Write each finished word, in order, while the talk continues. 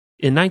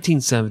In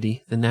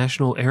 1970, the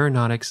National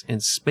Aeronautics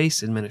and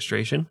Space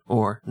Administration,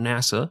 or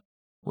NASA,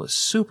 was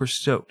super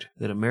stoked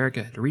that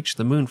America had reached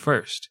the moon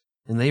first,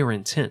 and they were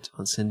intent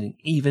on sending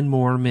even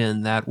more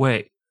men that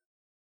way.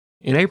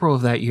 In April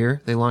of that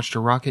year, they launched a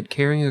rocket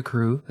carrying a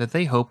crew that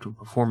they hoped would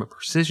perform a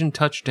precision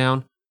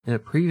touchdown in a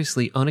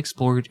previously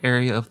unexplored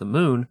area of the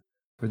moon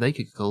where they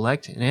could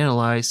collect and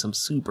analyze some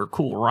super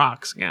cool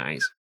rocks,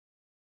 guys.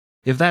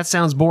 If that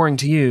sounds boring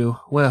to you,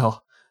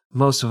 well,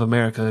 most of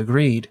America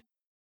agreed.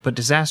 But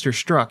disaster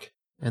struck,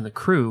 and the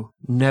crew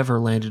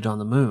never landed on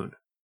the moon.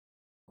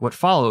 What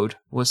followed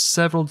was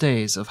several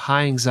days of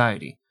high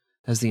anxiety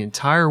as the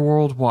entire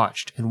world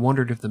watched and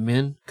wondered if the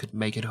men could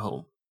make it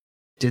home.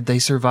 Did they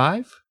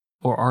survive?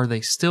 Or are they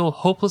still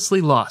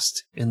hopelessly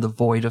lost in the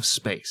void of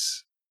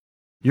space?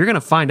 You're going to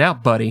find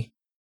out, buddy,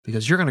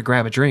 because you're going to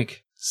grab a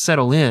drink,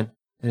 settle in,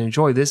 and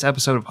enjoy this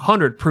episode of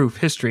 100 Proof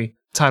History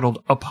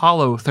titled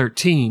Apollo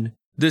 13.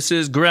 This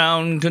is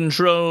ground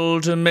control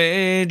to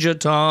Major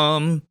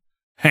Tom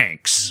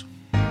Hanks.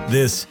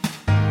 This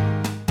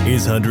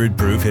is 100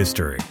 Proof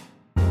History.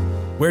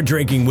 We're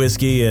drinking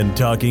whiskey and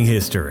talking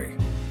history.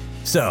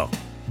 So,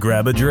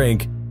 grab a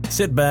drink,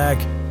 sit back,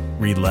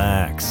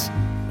 relax,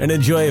 and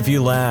enjoy a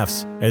few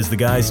laughs as the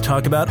guys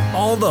talk about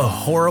all the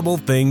horrible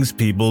things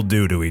people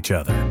do to each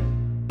other.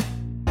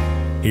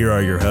 Here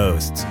are your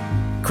hosts,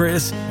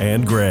 Chris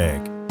and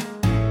Greg.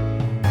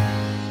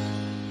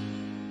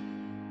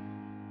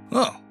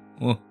 Oh,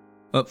 well,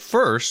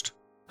 first,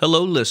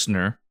 hello,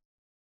 listener.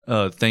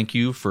 Thank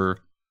you for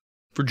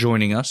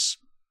joining us.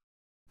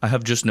 I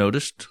have just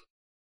noticed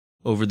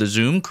over the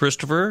Zoom,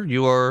 Christopher,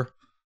 you are,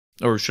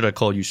 or should I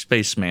call you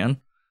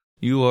Spaceman,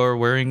 you are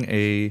wearing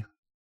a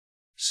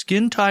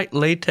skin-tight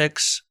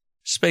latex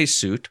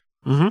spacesuit,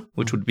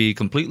 which would be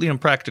completely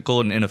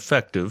impractical and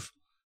ineffective,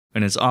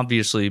 and is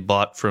obviously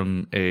bought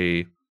from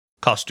a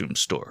costume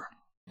store.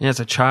 Yeah, it's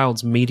a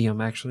child's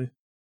medium, actually.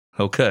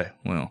 Okay,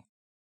 well,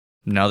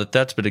 now that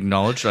that's been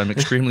acknowledged, I'm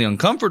extremely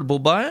uncomfortable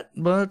by it,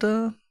 but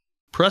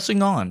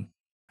pressing on.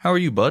 How are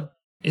you, bud?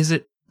 Is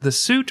it the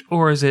suit,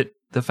 or is it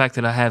the fact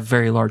that I have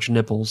very large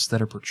nipples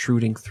that are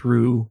protruding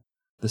through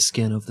the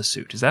skin of the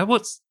suit? Is that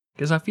what's...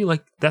 Because I feel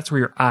like that's where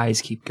your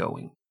eyes keep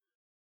going.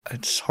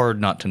 It's hard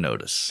not to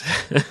notice.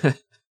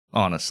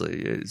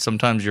 Honestly,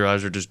 sometimes your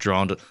eyes are just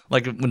drawn to,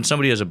 like when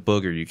somebody has a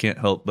booger, you can't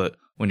help but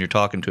when you're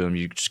talking to them,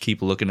 you just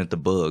keep looking at the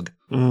bug,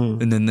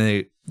 and then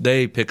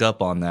they pick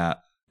up on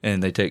that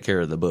and they take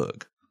care of the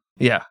bug.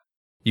 Yeah,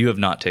 you have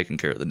not taken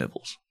care of the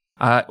nipples.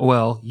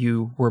 Well,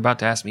 you were about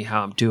to ask me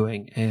how I'm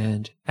doing,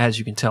 and as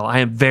you can tell, I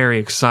am very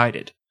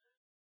excited.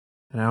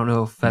 And I don't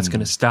know if that's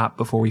going to stop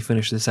before we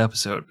finish this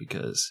episode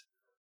because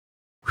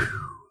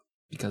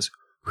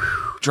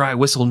dry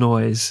whistle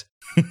noise.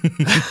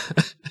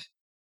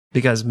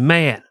 Because,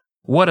 man,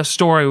 what a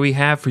story we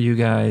have for you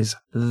guys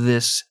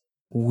this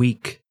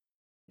week.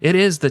 It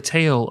is the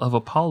tale of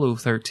Apollo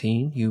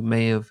 13. You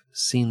may have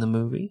seen the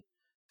movie,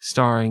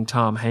 starring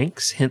Tom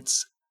Hanks,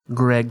 hence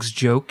Greg's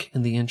joke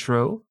in the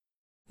intro.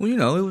 Well, you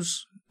know, it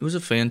was a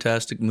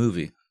fantastic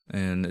movie,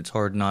 and it's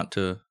hard not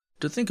to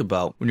think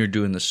about when you're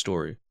doing this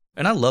story.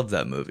 And I love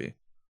that movie.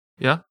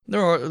 Yeah?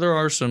 There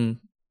are some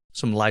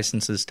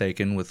licenses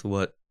taken with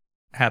what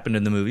happened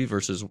in the movie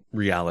versus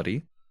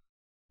reality,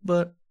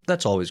 but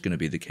that's always going to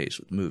be the case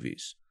with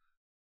movies.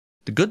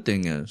 The good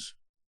thing is,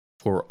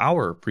 for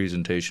our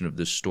presentation of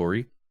this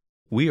story,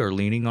 we are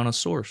leaning on a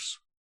source.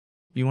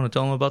 You want to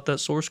tell them about that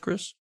source,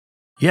 Chris?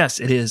 Yes,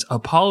 it is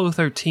Apollo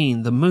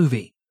 13, the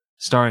movie,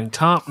 starring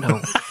Tom...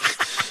 No.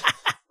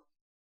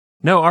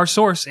 No, our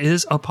source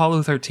is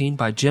Apollo 13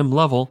 by Jim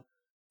Lovell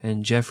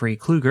and Jeffrey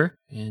Kluger.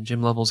 And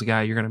Jim Lovell's a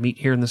guy you're going to meet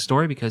here in the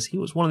story because he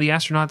was one of the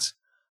astronauts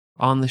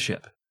on the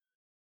ship.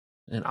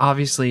 And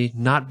obviously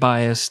not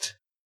biased.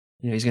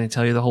 You know, he's going to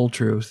tell you the whole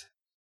truth.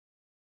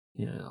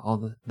 You know,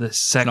 all the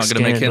sex It's not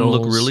going to make him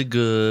look really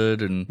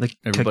good and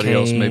everybody cocaine.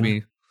 Else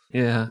maybe.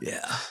 Yeah.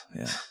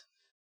 Yeah.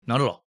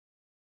 Not at all.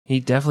 He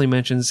definitely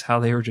mentions how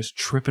they were just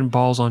tripping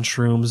balls on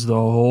shrooms the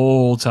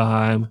whole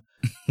time.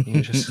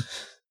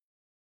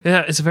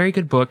 Yeah, it's a very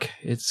good book.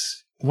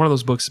 It's one of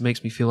those books that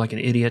makes me feel like an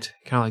idiot,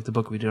 kind of like the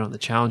book we did on the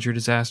Challenger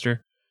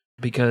disaster,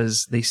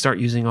 because they start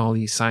using all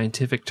these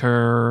scientific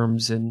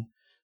terms and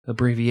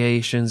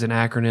abbreviations and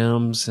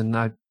acronyms, and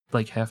I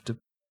have to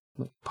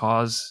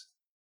pause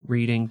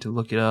reading to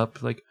look it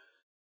up. Like,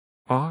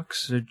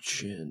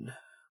 oxygen.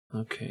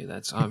 Okay,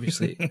 that's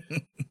obviously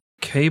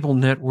cable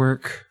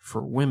network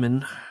for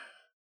women.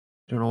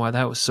 Don't know why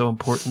that was so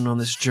important on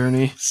this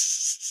journey.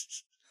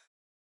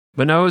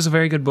 But no, it was a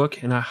very good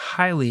book, and I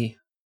highly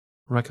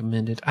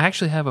recommend it. I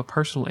actually have a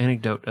personal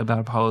anecdote about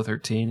Apollo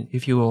 13,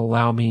 if you will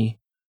allow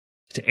me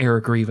to air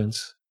a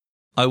grievance.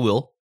 I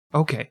will.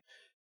 Okay.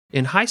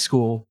 In high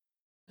school,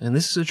 and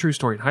this is a true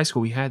story, in high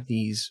school we had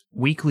these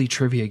weekly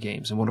trivia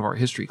games in one of our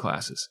history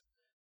classes.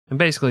 And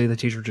basically the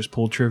teacher just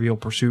pulled Trivial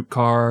Pursuit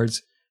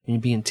cards, and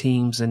you'd be in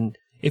teams, and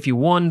if you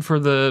won for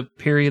the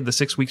period, the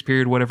 6 weeks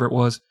period, whatever it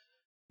was,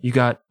 you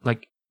got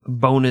like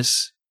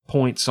bonus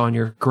points on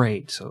your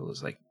grade. So it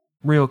was like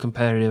real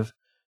competitive.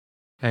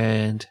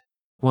 And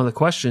one of the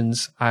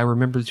questions I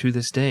remember to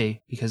this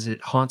day, because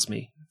it haunts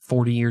me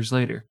 40 years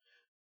later,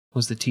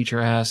 was the teacher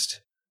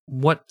asked,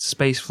 what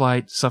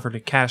spaceflight suffered a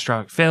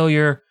catastrophic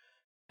failure,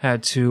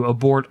 had to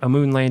abort a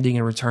moon landing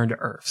and return to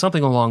Earth?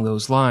 Something along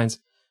those lines.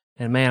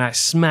 And man, I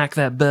smacked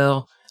that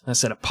bell, and I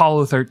said,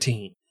 Apollo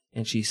 13.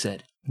 And she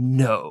said,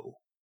 no.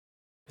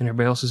 And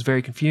everybody else was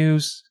very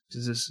confused.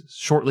 This is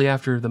shortly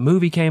after the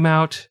movie came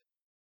out.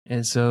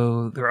 And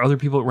so there were other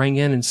people that rang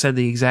in and said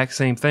the exact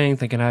same thing,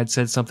 thinking I'd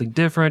said something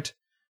different.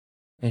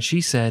 And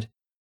she said,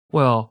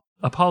 well,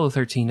 Apollo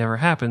 13 never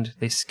happened.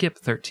 They skipped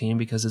 13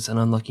 because it's an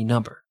unlucky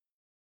number.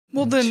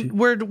 Well, then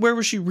where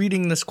was she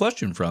reading this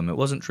question from? It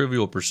wasn't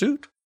Trivial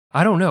Pursuit.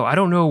 I don't know. I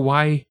don't know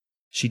why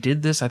she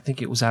did this. I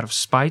think it was out of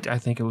spite. I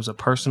think it was a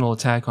personal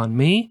attack on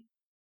me.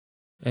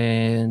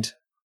 And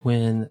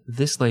when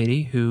this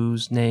lady,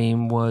 whose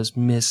name was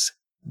Miss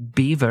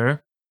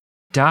Beaver,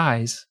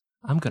 dies,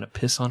 I'm going to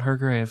piss on her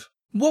grave.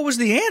 What was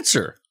the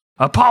answer?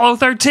 Apollo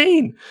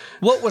 13!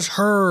 What was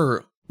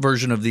her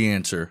version of the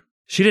answer?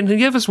 She didn't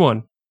give us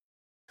one.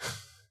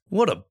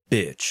 What a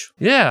bitch.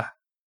 Yeah.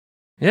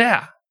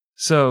 Yeah.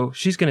 So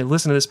she's going to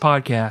listen to this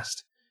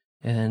podcast.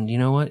 And you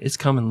know what? It's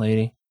coming,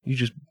 lady. You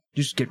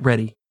just get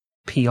ready.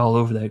 Pee all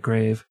over that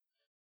grave.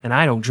 And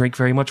I don't drink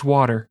very much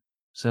water.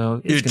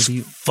 So it's going to be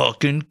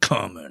fucking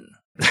coming.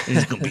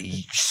 It's going to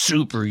be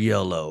super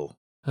yellow.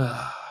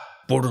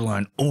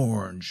 Borderline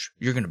orange.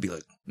 You're going to be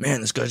like,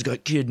 man, this guy's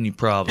got kidney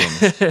problems.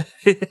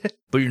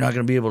 But you're not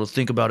going to be able to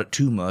think about it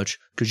too much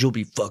because you'll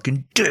be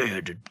fucking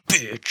dead,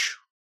 bitch.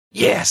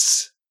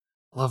 Yes.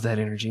 Love that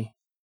energy.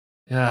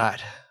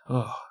 God.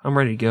 Oh, I'm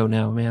ready to go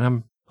now,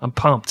 man. I'm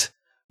pumped.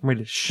 I'm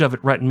ready to shove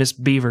it right in Miss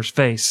Beaver's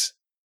face.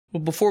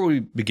 Well, before we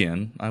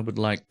begin, I would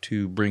like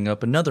to bring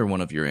up another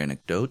one of your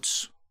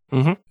anecdotes.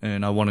 Mm-hmm.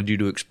 And I wanted you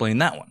to explain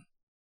that one.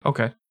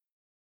 Okay.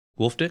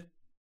 Wolf Dick?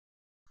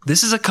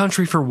 This is a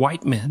country for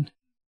white men.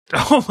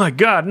 Oh my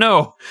God,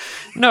 no.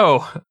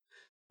 No.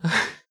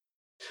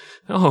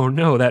 Oh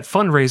no, that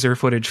fundraiser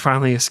footage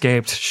finally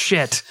escaped.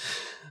 Shit.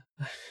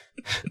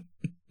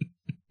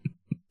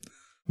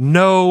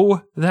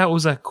 No, that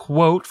was a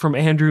quote from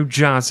Andrew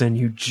Johnson,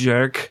 you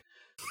jerk.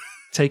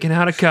 Taken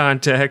out of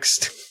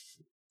context.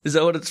 Is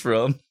that what it's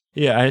from?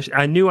 Yeah,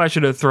 I knew I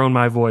should have thrown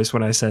my voice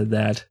when I said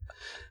that.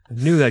 I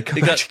knew that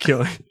got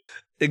killing.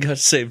 It got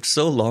saved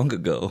so long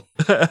ago.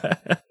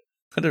 I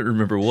don't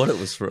remember what it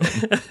was from.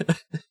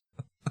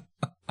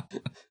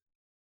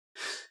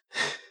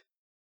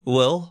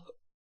 Well,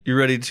 you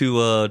ready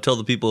to tell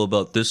the people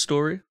about this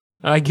story?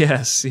 I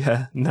guess,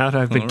 yeah. Now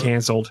that I've been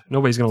canceled,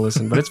 nobody's going to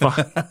listen, but it's fine.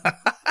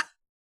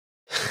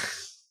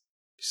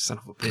 Son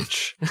of a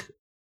bitch.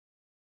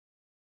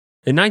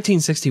 In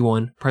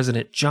 1961,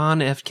 President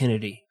John F.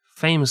 Kennedy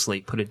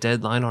famously put a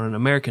deadline on an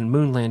American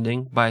moon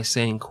landing by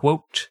saying,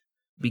 quote,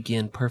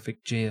 begin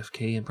perfect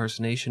JFK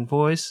impersonation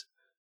voice,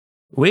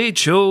 we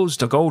choose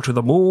to go to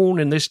the moon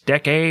in this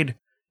decade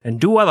and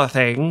do other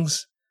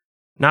things,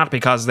 not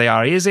because they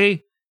are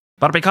easy,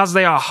 but because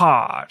they are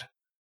hard.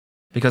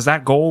 Because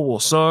that goal will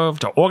serve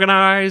to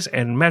organize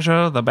and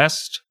measure the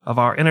best of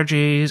our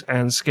energies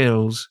and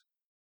skills.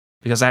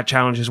 Because that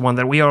challenge is one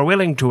that we are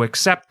willing to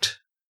accept,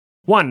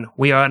 one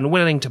we are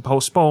unwilling to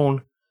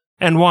postpone,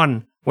 and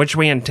one which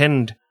we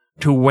intend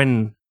to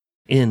win.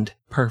 End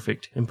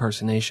perfect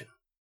impersonation.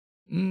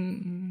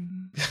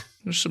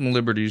 There's some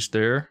liberties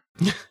there.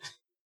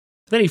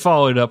 Then he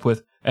followed it up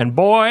with, and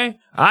boy,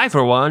 I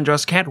for one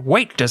just can't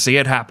wait to see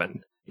it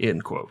happen.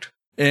 End quote.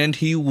 And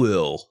he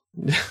will.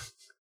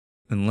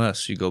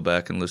 Unless you go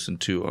back and listen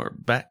to our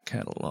back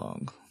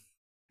catalog,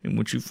 in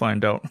which you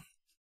find out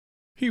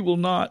he will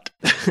not.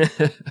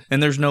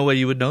 And there's no way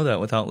you would know that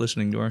without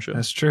listening to our show.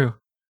 That's true.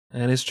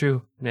 That is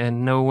true.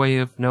 And no way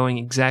of knowing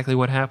exactly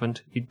what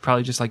happened. You'd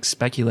probably just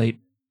speculate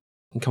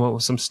and come up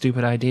with some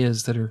stupid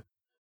ideas that are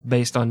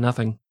based on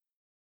nothing.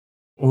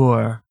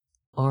 Or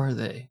are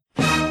they?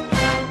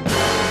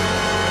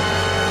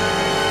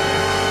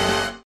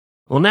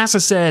 Well,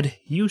 NASA said,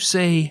 you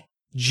say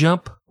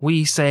jump,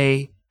 we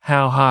say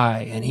how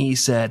high. And he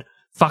said,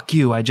 fuck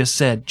you, I just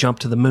said jump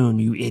to the moon,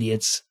 you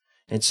idiots.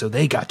 And so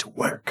they got to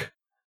work.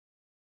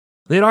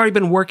 They had already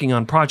been working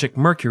on Project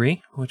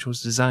Mercury, which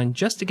was designed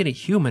just to get a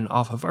human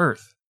off of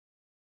Earth.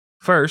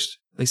 First,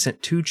 they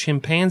sent 2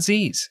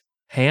 chimpanzees,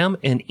 Ham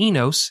and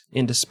Enos,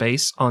 into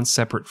space on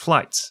separate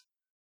flights.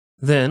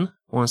 Then,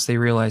 once they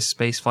realized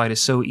spaceflight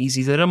is so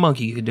easy that a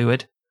monkey could do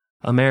it,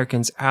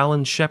 Americans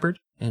Alan Shepard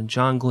and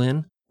John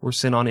Glenn were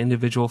sent on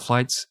individual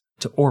flights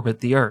to orbit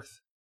the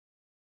Earth.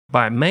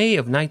 By May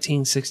of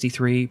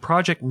 1963,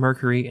 Project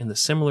Mercury and the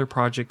similar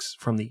projects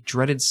from the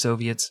dreaded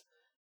Soviets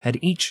had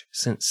each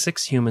sent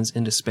 6 humans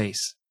into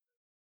space.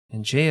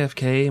 And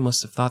JFK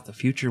must have thought the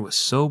future was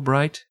so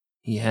bright,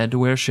 he had to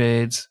wear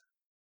shades.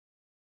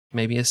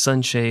 Maybe a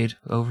sunshade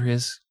over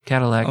his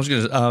Cadillac.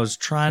 I was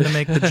trying to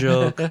make the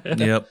joke.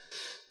 Yep,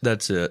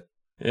 that's it.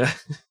 Yeah.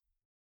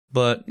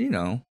 But,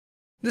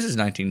 this is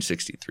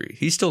 1963.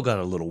 He's still got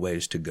a little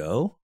ways to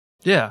go.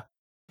 Yeah.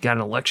 Got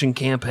an election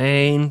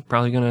campaign.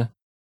 Probably gonna...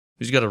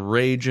 He's got a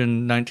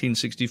raging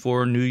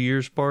 1964 New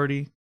Year's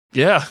party.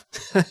 Yeah.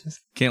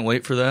 Can't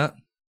wait for that.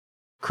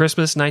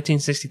 Christmas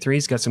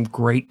 1963's got some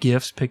great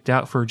gifts picked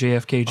out for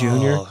JFK Jr.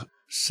 Oh,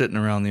 sitting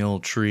around the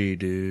old tree,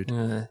 dude.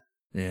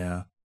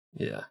 Yeah.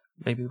 Yeah.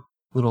 Maybe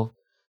little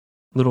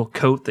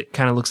coat that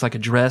kind of looks like a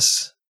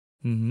dress.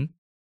 Mm-hmm.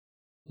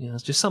 Yeah,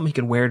 it's just something he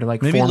can wear to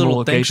like Maybe a formal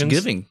little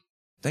occasions.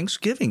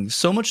 Thanksgiving.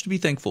 So much to be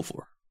thankful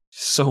for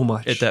So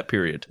much. at that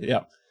period.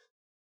 Yeah.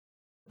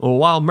 Well,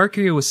 while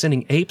Mercury was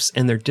sending apes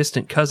and their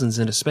distant cousins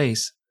into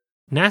space,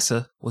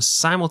 NASA was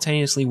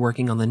simultaneously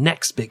working on the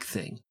next big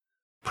thing,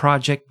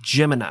 Project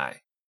Gemini.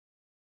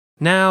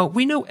 Now,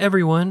 we know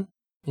everyone,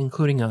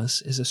 including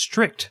us, is a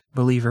strict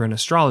believer in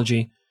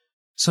astrology,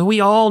 so we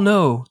all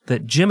know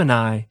that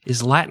Gemini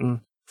is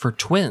Latin for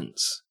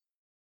twins.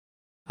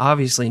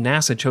 Obviously,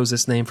 NASA chose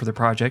this name for the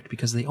project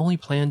because they only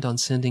planned on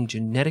sending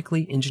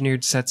genetically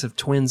engineered sets of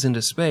twins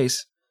into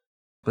space,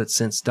 but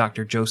since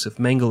Dr. Joseph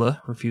Mengele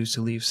refused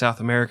to leave South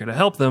America to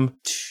help them,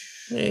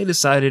 they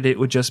decided it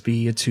would just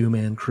be a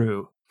two-man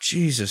crew.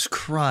 Jesus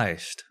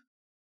Christ.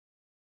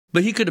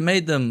 But he could have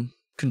made them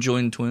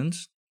conjoined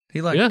twins.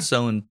 He liked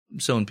sewing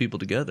people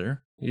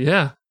together.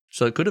 Yeah.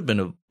 So it could have been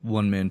a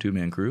one-man,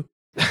 two-man crew.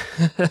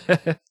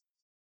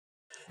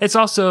 It's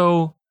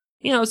also,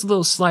 it's a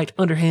little slight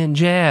underhand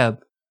jab,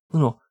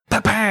 little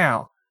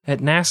pow at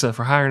NASA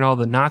for hiring all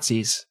the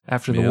Nazis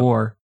after the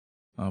war.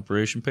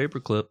 Operation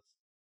Paperclip.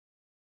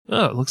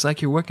 Oh, it looks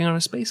like you're working on a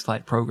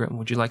spaceflight program.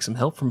 Would you like some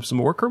help from some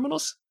war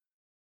criminals?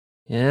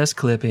 Yes,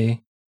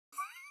 Clippy.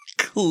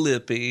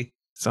 Clippy.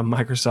 It's a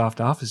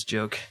Microsoft Office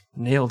joke.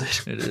 Nailed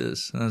it. It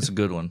is. That's a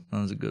good one.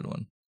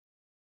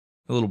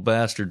 The little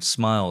bastard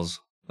smiles.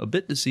 A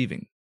bit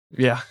deceiving.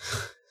 Yeah.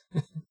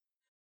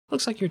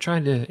 Looks like you're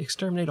trying to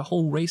exterminate a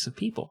whole race of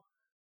people.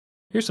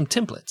 Here's some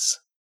templates.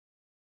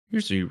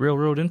 Here's the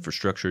railroad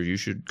infrastructure you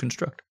should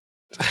construct.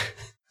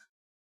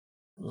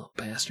 Little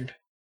bastard.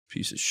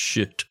 Piece of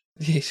shit.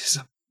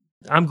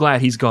 I'm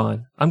glad he's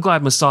gone. I'm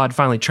glad Mossad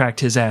finally tracked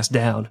his ass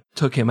down,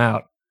 took him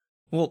out.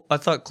 Well, I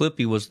thought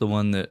Clippy was the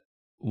one that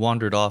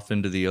wandered off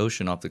into the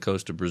ocean off the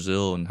coast of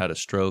Brazil and had a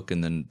stroke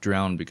and then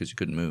drowned because he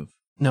couldn't move.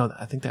 No,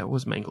 I think that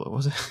was Mengele,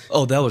 was it?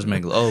 Oh, that was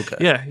Mengele. Oh,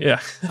 okay. Yeah.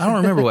 I don't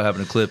remember what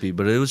happened to Clippy,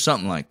 but it was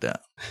something like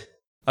that.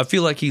 I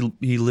feel like he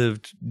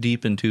lived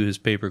deep into his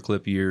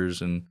paperclip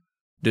years and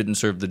didn't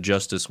serve the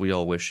justice we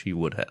all wish he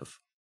would have.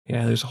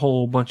 Yeah, there's a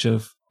whole bunch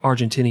of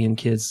Argentinian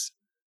kids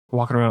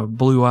walking around with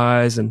blue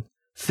eyes and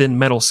thin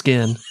metal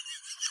skin.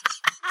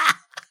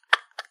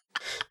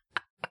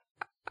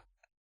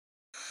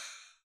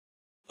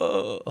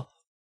 That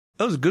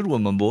was a good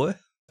one, my boy.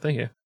 Thank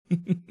you.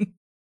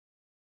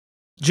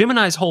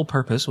 Gemini's whole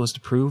purpose was to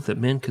prove that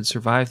men could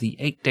survive the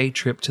 8-day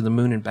trip to the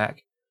moon and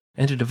back,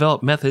 and to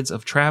develop methods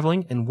of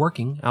traveling and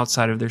working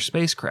outside of their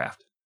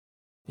spacecraft.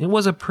 It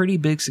was a pretty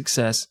big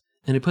success,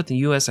 and it put the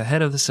U.S.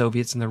 ahead of the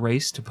Soviets in the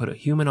race to put a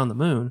human on the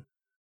moon,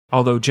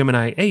 although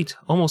Gemini 8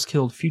 almost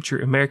killed future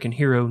American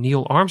hero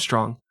Neil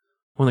Armstrong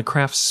when the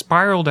craft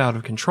spiraled out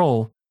of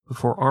control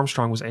before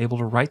Armstrong was able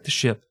to right the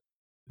ship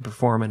and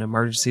perform an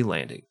emergency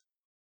landing.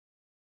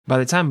 By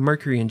the time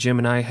Mercury and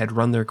Gemini had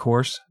run their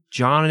course,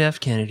 John F.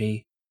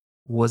 Kennedy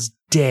was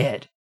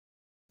dead.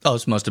 Oh,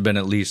 this must have been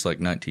at least like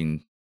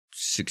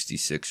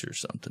 1966 or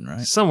something,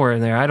 right? Somewhere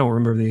in there. I don't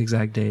remember the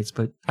exact dates,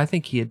 but I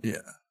think he had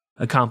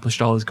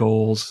accomplished all his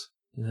goals.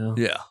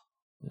 Yeah.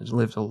 He's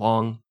lived a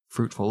long,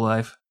 fruitful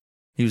life.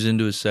 He was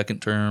into his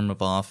second term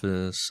of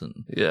office.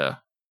 And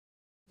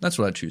that's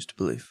what I choose to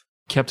believe.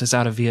 Kept us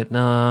out of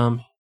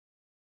Vietnam.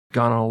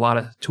 Gone on a lot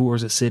of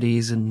tours of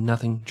cities, and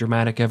nothing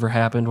dramatic ever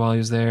happened while he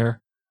was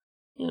there.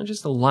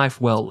 Just a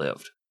life well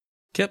lived.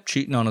 Kept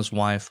cheating on his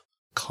wife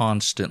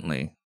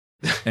constantly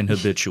and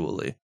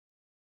habitually.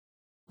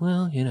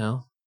 Well,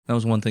 That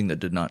was one thing that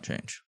did not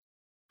change.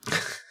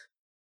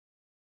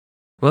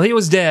 Well, he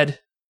was dead,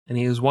 and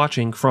he was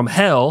watching from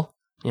hell,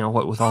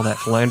 what with all that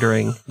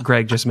philandering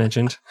Greg just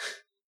mentioned.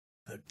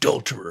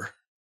 Adulterer.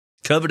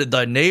 Coveted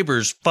thy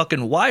neighbor's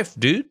fucking wife,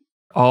 dude.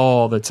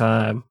 All the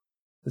time.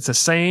 It's the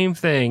same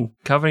thing.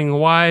 Coveting a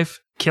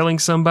wife, killing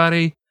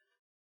somebody,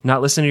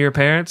 not listening to your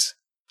parents,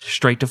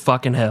 straight to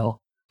fucking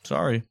hell.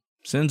 Sorry.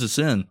 Sin's a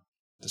sin.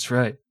 That's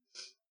right.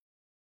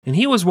 And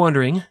he was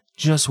wondering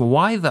just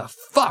why the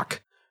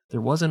fuck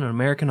there wasn't an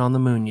American on the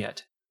moon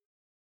yet.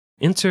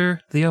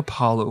 Enter the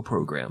Apollo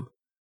program,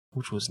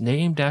 which was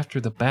named after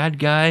the bad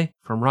guy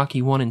from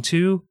Rocky 1 and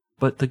 2,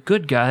 but the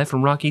good guy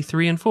from Rocky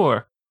 3 and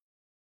 4.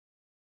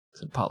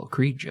 It's an Apollo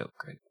Creed joke,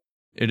 Greg.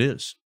 It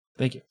is.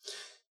 Thank you.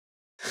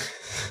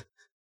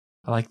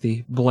 I like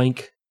the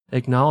blank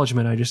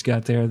acknowledgement I just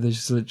got there.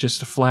 There's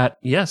just a flat,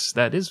 yes,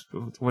 that is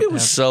what it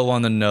was happened. So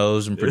on the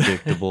nose and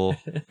predictable.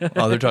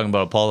 Oh, they're talking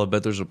about Apollo. I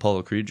bet there's an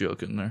Apollo Creed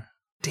joke in there.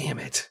 Damn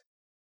it.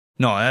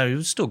 No, it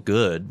was still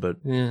good, but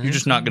you're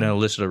just not going to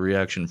elicit a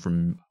reaction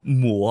from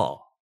moi.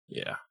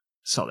 Yeah.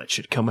 Saw that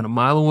shit coming a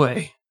mile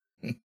away.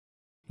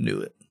 Knew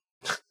it.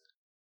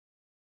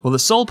 Well, the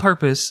sole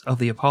purpose of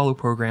the Apollo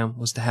program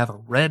was to have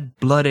a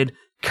red-blooded,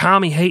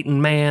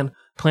 commie-hating man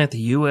plant the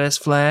U.S.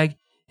 flag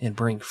and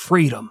bring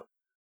freedom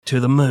to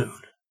the moon.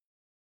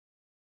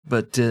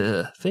 But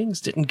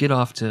things didn't get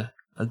off to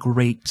a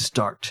great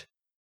start.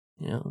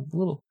 You know,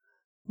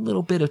 a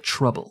little bit of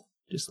trouble.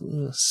 Just a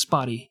little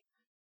spotty,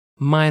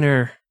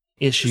 minor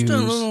issues. Just a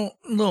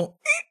little,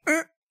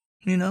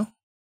 you know?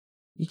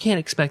 You can't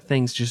expect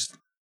things just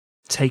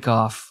take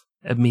off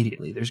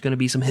immediately. There's going to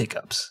be some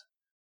hiccups.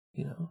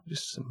 You know,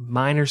 just some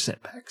minor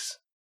setbacks.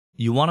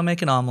 You want to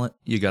make an omelet,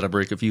 you got to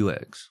break a few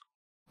eggs.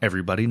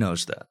 Everybody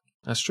knows that.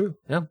 That's true,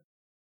 yeah.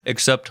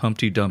 Except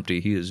Humpty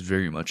Dumpty. He is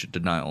very much in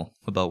denial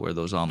about where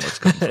those omelets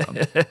come from.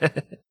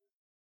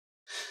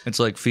 It's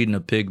like feeding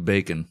a pig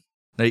bacon.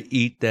 They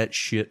eat that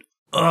shit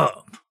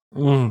up.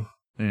 Mm.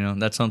 You know,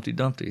 that's Humpty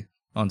Dumpty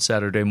on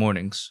Saturday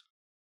mornings.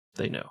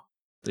 They know.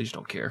 They just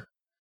don't care.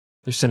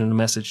 They're sending a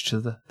message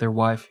to their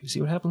wife. You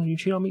see what happens when you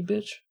cheat on me,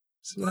 bitch?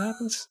 See what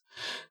happens?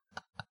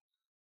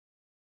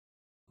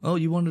 Oh,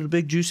 you wanted a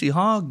big juicy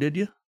hog, did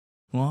you?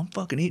 Well, I'm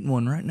fucking eating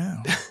one right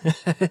now.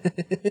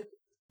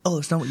 Oh,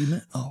 that's not what you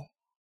meant? Oh.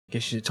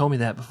 Guess you should have told me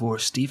that before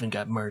Stephen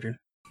got murdered.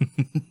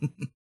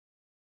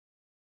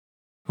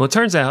 Well, it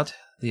turns out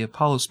the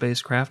Apollo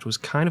spacecraft was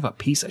kind of a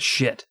piece of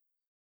shit.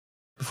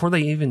 Before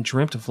they even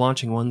dreamt of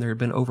launching one, there had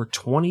been over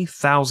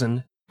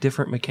 20,000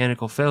 different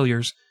mechanical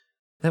failures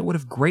that would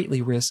have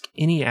greatly risked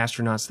any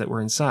astronauts that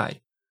were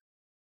inside.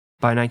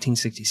 By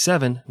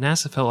 1967,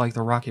 NASA felt like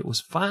the rocket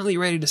was finally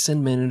ready to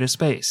send men into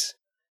space.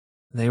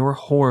 They were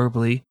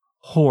horribly,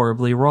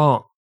 horribly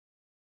wrong.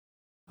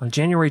 On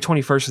January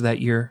 21st of that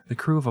year, the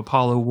crew of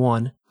Apollo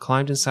 1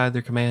 climbed inside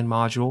their command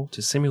module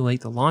to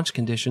simulate the launch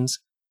conditions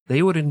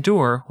they would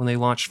endure when they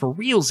launched for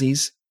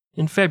realsies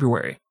in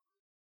February.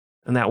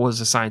 And that was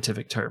a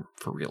scientific term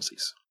for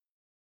realsies.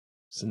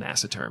 It's a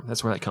NASA term.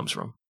 That's where that comes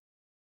from.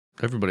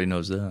 Everybody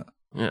knows that.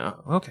 Yeah,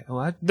 okay.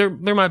 Well, there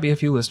might be a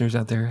few listeners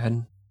out there who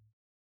hadn't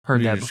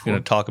heard You're that just before.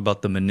 going to talk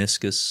about the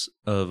meniscus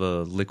of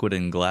a liquid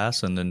in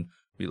glass and then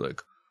be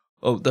like,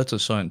 oh, that's a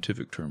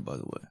scientific term, by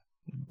the way.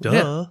 Duh.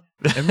 Yeah.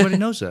 Everybody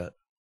knows that.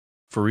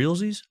 For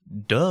realsies?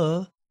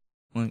 Duh.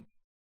 Like,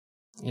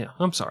 Yeah,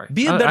 I'm sorry.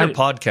 be a better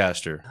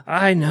podcaster.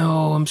 I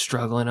know, I'm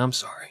struggling. I'm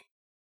sorry.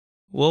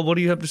 Well, what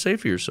do you have to say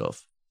for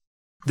yourself?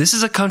 This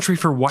is a country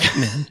for white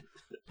men.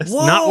 That's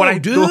Whoa, not what I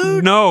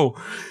dude. do.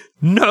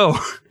 No.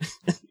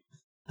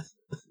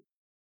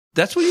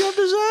 That's what you have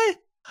to say?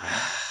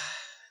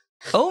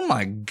 Oh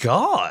my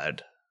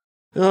God.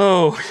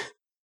 Oh,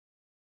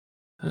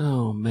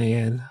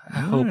 man. I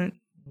hope All right.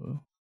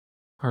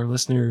 our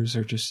listeners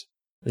are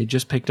they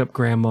just picked up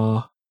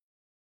Grandma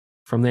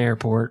from the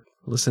airport,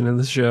 listening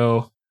to the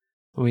show.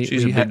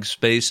 She's a big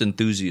space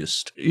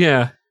enthusiast.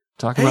 Yeah,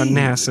 talking about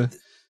NASA.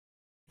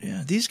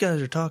 Yeah, these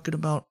guys are talking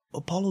about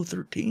Apollo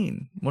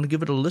 13. Want to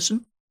give it a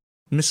listen?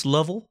 Miss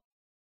Lovell?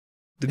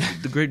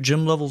 The great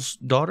Jim Lovell's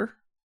daughter?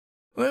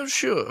 Well,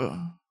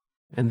 sure.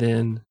 And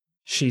then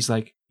she's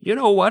like, you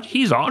know what?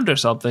 He's onto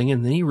something.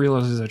 And then he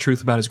realizes the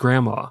truth about his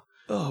grandma.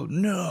 Oh,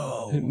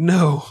 no.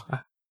 No.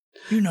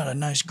 You're not a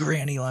nice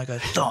granny like I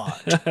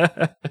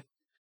thought.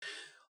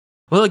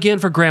 Well, again,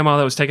 for Grandma,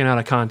 that was taken out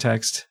of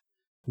context.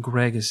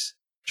 Greg is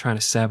trying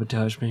to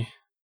sabotage me.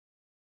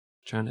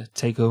 Trying to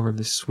take over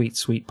this sweet,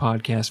 sweet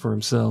podcast for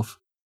himself.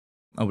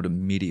 I would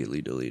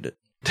immediately delete it.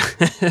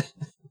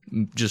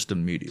 Just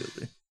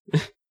immediately.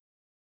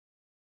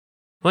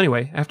 Well,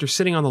 anyway, after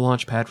sitting on the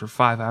launch pad for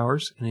 5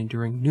 hours and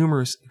enduring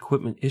numerous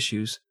equipment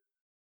issues,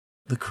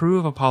 the crew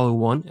of Apollo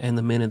 1 and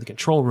the men in the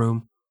control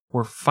room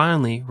were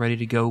finally ready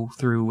to go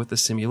through with the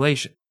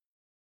simulation.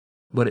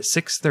 But at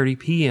 6:30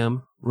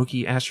 p.m.,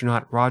 rookie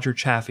astronaut Roger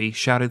Chaffee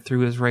shouted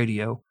through his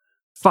radio,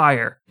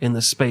 "Fire in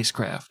the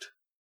spacecraft."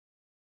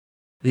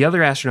 The other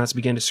astronauts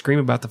began to scream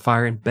about the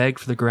fire and beg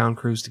for the ground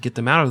crews to get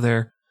them out of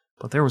there,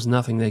 but there was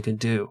nothing they could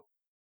do.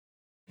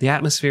 The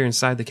atmosphere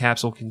inside the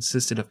capsule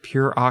consisted of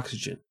pure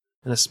oxygen,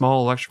 and a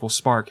small electrical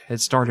spark had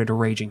started a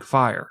raging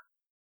fire.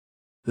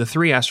 The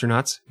 3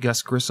 astronauts,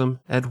 Gus Grissom,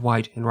 Ed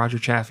White, and Roger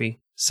Chaffee,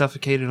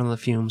 suffocated on the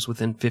fumes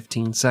within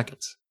 15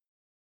 seconds.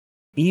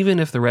 Even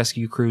if the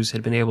rescue crews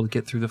had been able to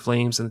get through the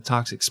flames and the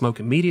toxic smoke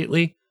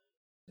immediately,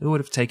 it would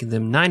have taken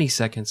them 90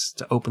 seconds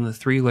to open the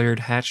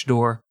 3-layered hatch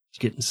door to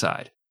get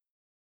inside.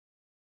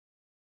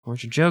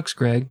 Where's your jokes,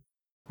 Greg?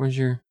 Where's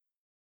your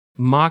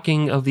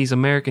mocking of these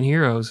American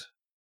heroes?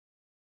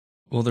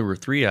 Well, there were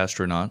 3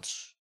 astronauts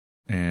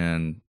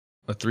and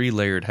a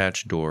 3-layered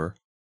hatch door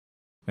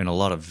and a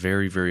lot of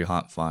very, very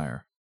hot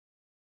fire.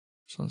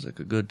 Sounds like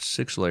a good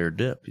 6-layer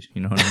dip,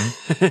 you know what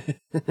I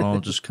mean? All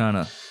just kind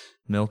of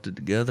melted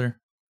together.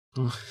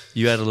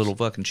 You add a little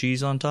fucking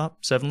cheese on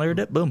top, 7-layer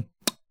dip, boom.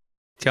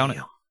 Count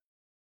it.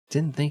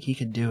 Didn't think he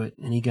could do it,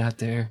 and he got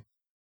there.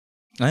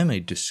 I am a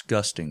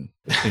disgusting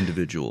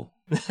individual.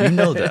 You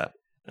know that.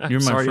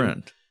 You're my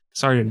friend.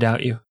 Sorry to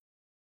doubt you.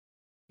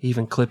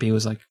 Even Clippy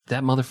was like,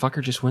 that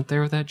motherfucker just went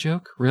there with that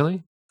joke?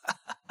 Really?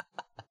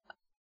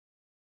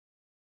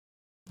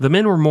 The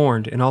men were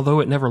mourned, and although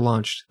it never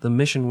launched, the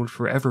mission would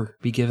forever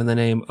be given the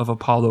name of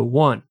Apollo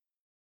 1.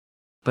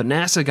 But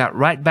NASA got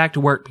right back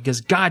to work because,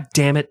 god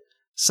damn it,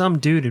 some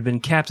dude had been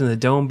capped in the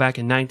dome back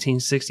in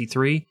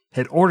 1963,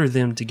 had ordered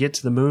them to get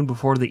to the moon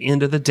before the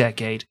end of the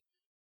decade.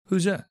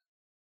 Who's that?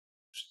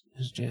 It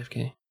was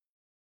JFK.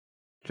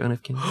 John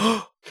F.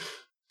 Kennedy.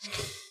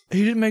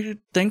 He didn't make it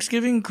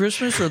Thanksgiving,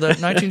 Christmas, or that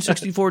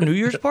 1964 New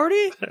Year's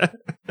party? What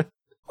the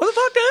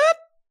fuck, Dad?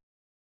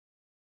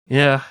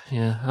 Yeah.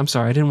 I'm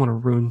sorry. I didn't want to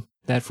ruin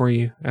that for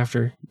you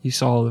after you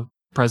saw the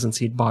presents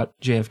he'd bought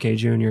JFK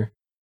Jr.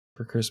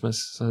 for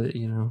Christmas. So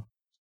that,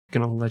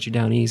 gonna let you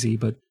down easy,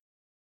 but...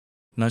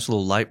 Nice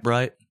little light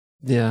bright.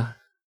 Yeah.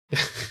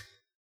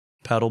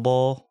 Paddle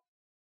ball.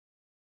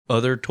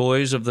 Other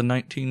toys of the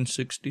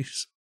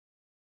 1960s.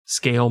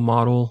 Scale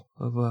model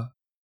of a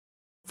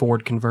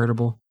Ford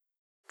convertible.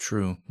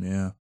 True,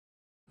 yeah.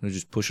 They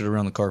just push it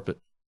around the carpet.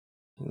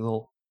 A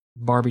little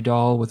Barbie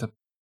doll with a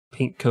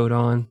pink coat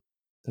on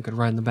that could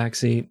ride in the back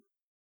seat.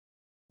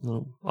 A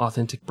little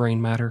authentic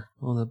brain matter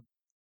on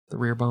the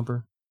rear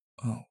bumper.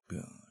 Oh,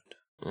 God.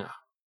 Yeah.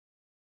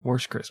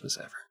 Worst Christmas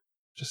ever.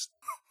 Just...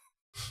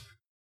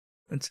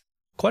 It's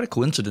quite a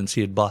coincidence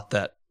he had bought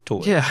that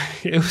toy. Yeah,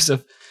 it was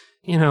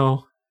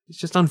it's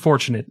just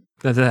unfortunate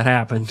that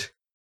happened.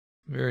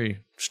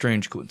 Very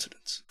strange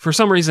coincidence. For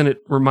some reason, it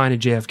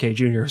reminded JFK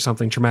Jr. of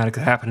something traumatic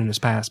that happened in his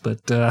past,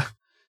 but,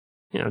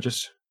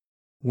 just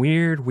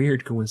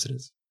weird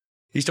coincidence.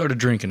 He started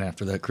drinking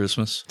after that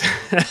Christmas.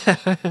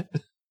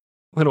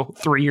 Little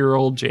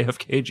 3-year-old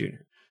JFK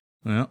Jr.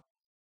 Yeah.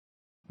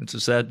 It's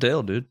a sad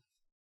tale, dude.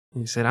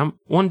 He said,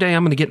 one day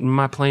I'm going to get in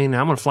my plane and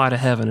I'm going to fly to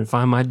heaven and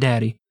find my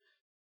daddy.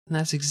 And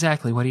that's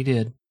exactly what he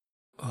did.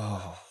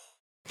 Oh.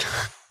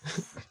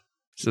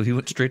 So he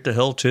went straight to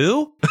hell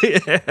too?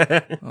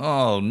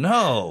 Oh,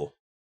 no.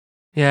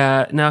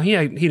 Yeah, no, he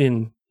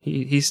didn't.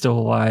 He's still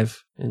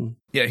alive, and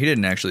yeah, he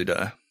didn't actually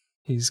die.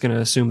 He's going to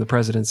assume the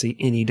presidency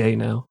any day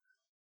now.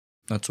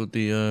 That's what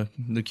the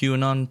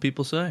QAnon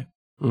people say.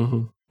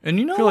 Mm-hmm. And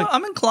you know what?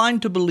 I'm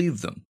inclined to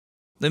believe them.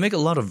 They make a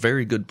lot of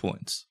very good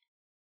points.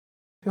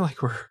 I feel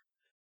like we're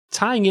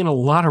tying in a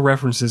lot of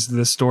references to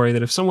this story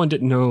that if someone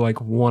didn't know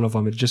one of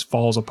them, it just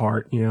falls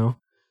apart, It's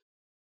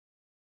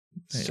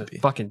a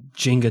fucking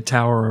Jenga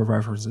tower of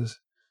references.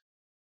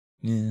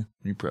 Yeah,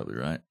 you're probably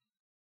right.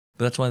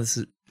 But that's why this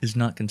is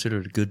not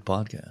considered a good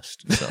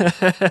podcast. So.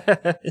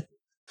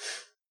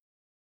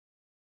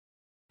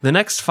 The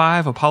next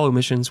 5 Apollo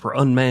missions were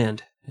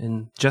unmanned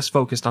and just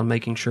focused on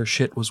making sure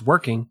shit was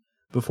working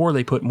before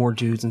they put more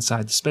dudes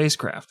inside the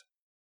spacecraft.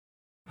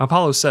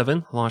 Apollo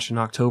 7 launched in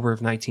October of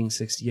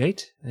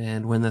 1968,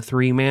 and when the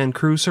 3-man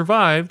crew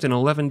survived an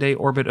 11-day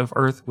orbit of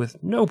Earth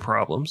with no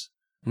problems,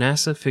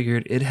 NASA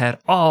figured it had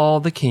all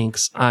the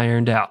kinks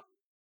ironed out.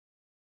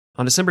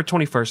 On December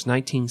 21st,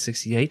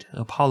 1968,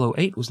 Apollo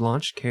 8 was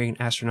launched, carrying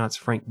astronauts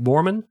Frank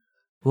Borman,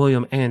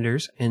 William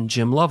Anders, and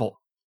Jim Lovell.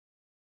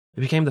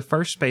 It became the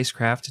first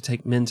spacecraft to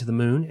take men to the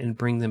moon and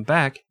bring them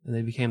back, and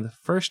they became the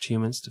first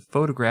humans to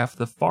photograph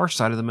the far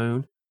side of the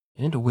moon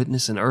and to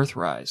witness an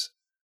Earthrise.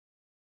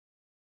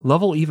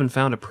 Lovell even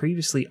found a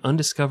previously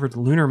undiscovered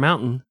lunar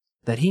mountain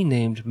that he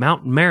named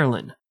Mount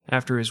Marilyn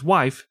after his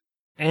wife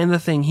and the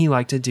thing he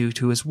liked to do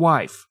to his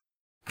wife.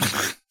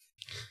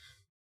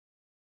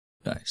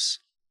 Nice.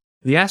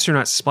 The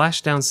astronauts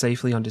splashed down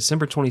safely on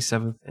December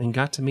 27th and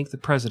got to meet the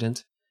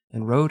president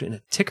and rode in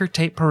a ticker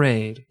tape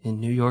parade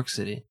in New York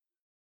City.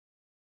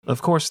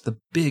 Of course, the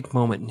big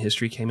moment in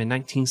history came in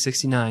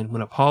 1969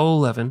 when Apollo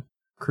 11,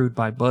 crewed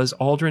by Buzz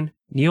Aldrin,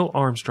 Neil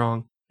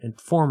Armstrong, and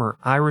former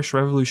Irish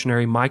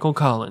revolutionary Michael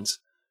Collins,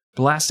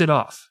 blasted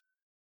off.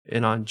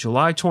 And on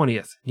July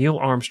 20th, Neil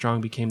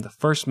Armstrong became the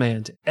first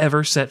man to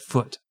ever set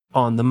foot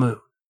on the moon.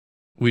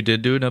 We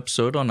did do an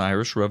episode on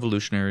Irish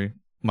revolutionary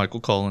Michael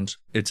Collins.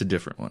 It's a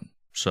different one,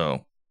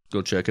 so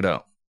go check it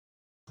out.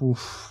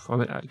 Oof.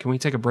 Can we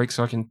take a break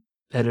so I can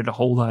edit a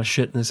whole lot of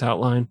shit in this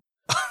outline?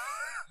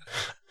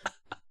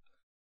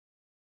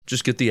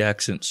 Just get the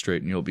accent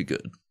straight and you'll be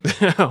good.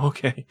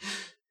 Okay.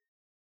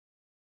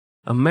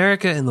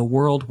 America and the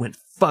world went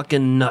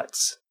fucking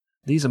nuts.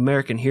 These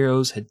American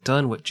heroes had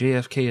done what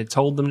JFK had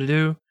told them to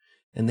do,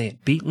 and they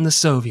had beaten the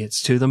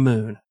Soviets to the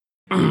moon.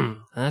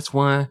 That's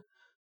why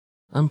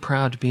I'm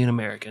proud to be an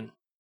American.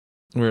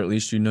 Or at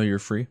least you know you're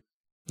free.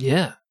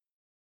 Yeah.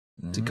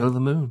 To go to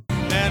the moon.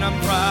 And I'm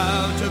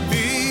proud to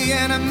be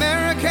an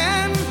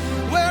American,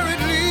 where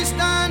at least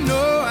I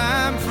know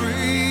I'm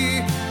free,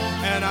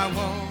 and I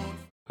won't.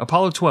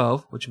 Apollo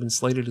 12, which had been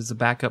slated as a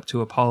backup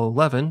to Apollo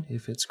 11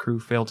 if its crew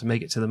failed to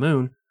make it to the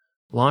moon,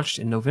 launched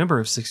in November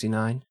of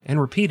 '69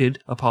 and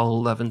repeated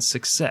Apollo 11's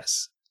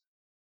success.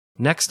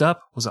 Next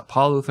up was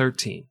Apollo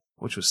 13,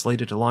 which was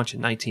slated to launch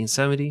in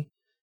 1970,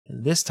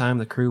 and this time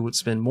the crew would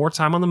spend more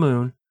time on the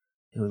moon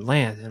and would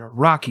land in a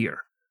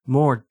rockier,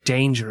 more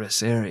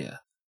dangerous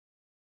area.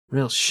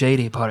 Real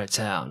shady part of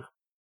town,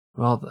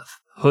 where all the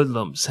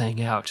hoodlums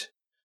hang out,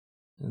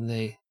 and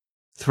they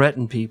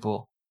threaten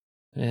people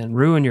and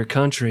ruin your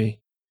country,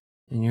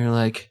 and you're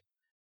like,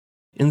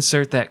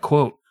 insert that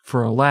quote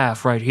for a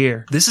laugh right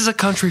here. This is a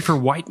country for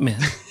white men.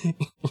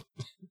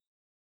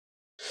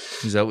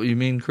 Is that what you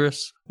mean,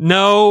 Chris?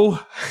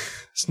 No,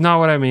 it's not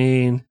what I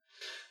mean.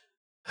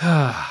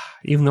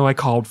 Even though I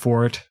called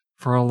for it,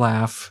 for a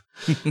laugh.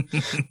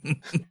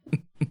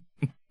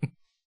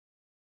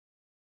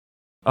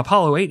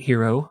 Apollo 8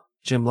 hero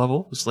Jim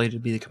Lovell was slated to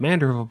be the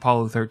commander of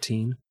Apollo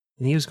 13,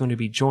 and he was going to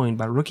be joined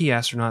by rookie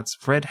astronauts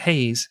Fred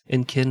Hayes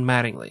and Ken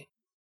Mattingly.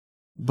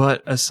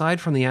 But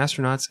aside from the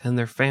astronauts and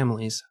their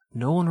families,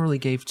 no one really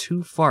gave two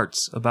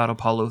farts about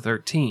Apollo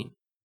 13.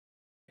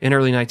 In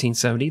early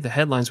 1970, the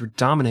headlines were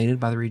dominated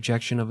by the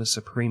rejection of a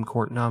Supreme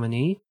Court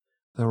nominee,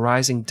 the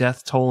rising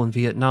death toll in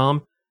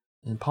Vietnam,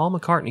 and Paul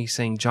McCartney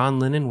saying John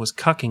Lennon was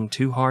cucking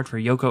too hard for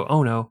Yoko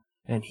Ono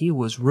and he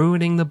was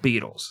ruining the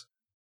Beatles.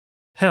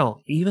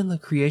 Hell, even the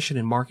creation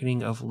and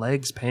marketing of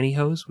Legs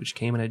pantyhose, which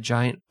came in a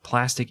giant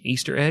plastic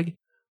Easter egg,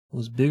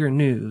 was bigger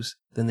news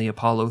than the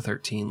Apollo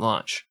 13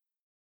 launch.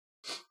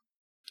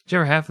 Did you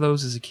ever have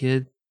those as a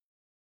kid?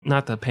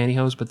 Not the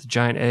pantyhose, but the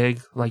giant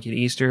egg, like at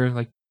Easter,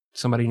 like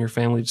somebody in your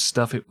family would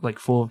stuff it like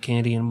full of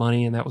candy and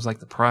money, and that was like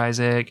the prize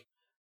egg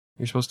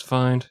you're supposed to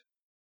find?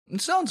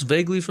 It sounds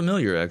vaguely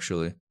familiar,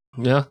 actually.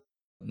 Yeah?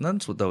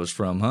 That's what that was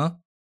from, huh?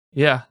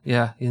 Yeah.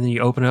 And then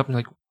you open it up and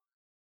you're like,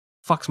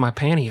 fuck's my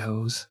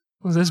pantyhose?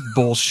 What's this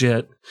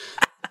bullshit?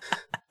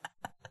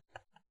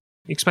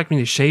 You expect me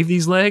to shave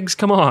these legs?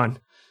 Come on.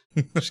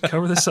 Just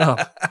cover this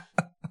up.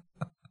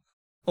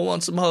 I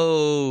want some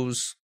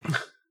hose.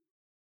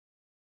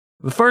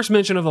 The first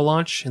mention of the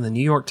launch in the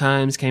New York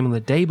Times came on the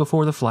day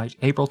before the flight,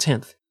 April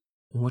 10th,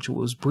 in which it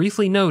was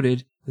briefly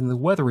noted in the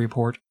weather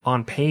report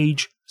on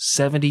page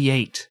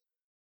 78.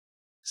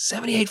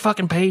 78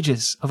 fucking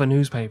pages of a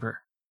newspaper.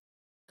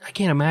 I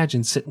can't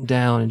imagine sitting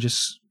down and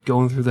just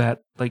going through that,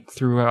 like,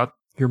 throughout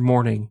your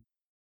morning.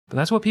 But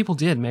that's what people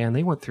did, man.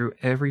 They went through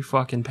every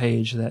fucking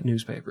page of that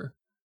newspaper.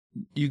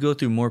 You go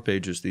through more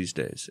pages these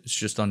days. It's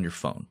just on your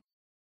phone.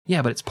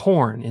 Yeah, but it's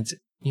porn. It's,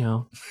 you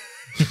know.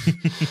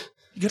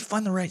 You gotta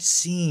find the right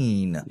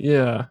scene.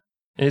 Yeah.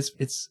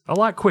 It's a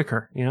lot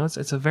quicker, you know.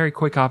 It's a very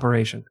quick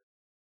operation.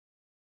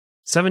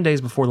 7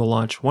 days before the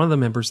launch, one of the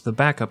members of the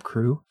backup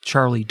crew,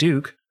 Charlie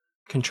Duke,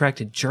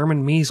 contracted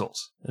German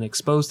measles and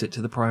exposed it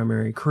to the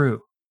primary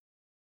crew.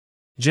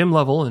 Jim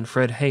Lovell and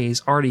Fred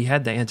Hayes already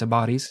had the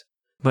antibodies,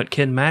 but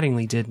Ken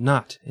Mattingly did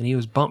not, and he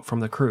was bumped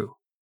from the crew.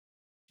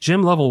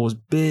 Jim Lovell was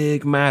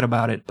big mad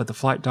about it, but the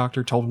flight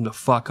doctor told him to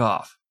fuck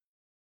off.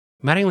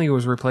 Mattingly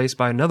was replaced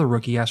by another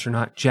rookie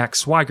astronaut, Jack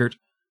Swigert,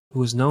 who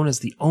was known as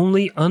the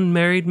only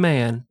unmarried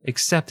man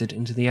accepted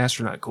into the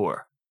astronaut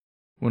corps.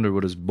 Wonder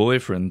what his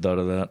boyfriend thought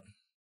of that.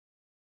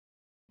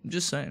 I'm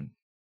just saying.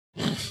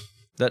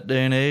 That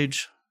day and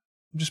age,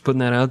 I'm just putting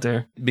that out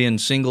there. being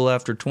single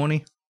after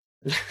 20,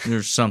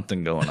 there's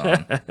something going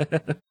on.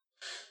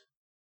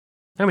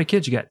 How many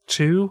kids you got?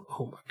 2?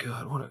 Oh my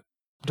God,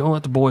 don't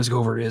let the boys go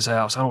over to his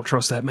house. I don't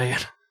trust that man.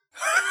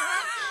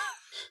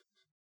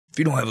 If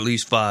you don't have at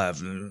least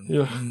 5,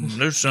 Yeah.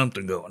 there's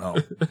something going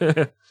on.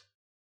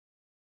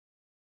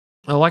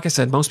 Well, like I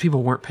said, most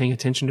people weren't paying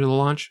attention to the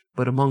launch,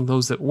 but among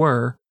those that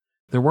were,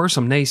 there were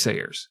some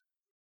naysayers.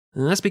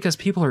 And that's because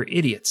people are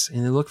idiots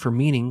and they look for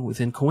meaning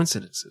within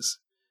coincidences.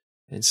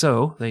 And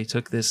so, they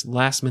took this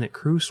last-minute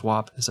crew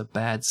swap as a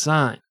bad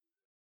sign.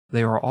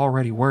 They were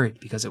already worried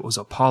because it was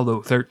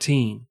Apollo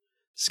 13,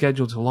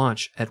 scheduled to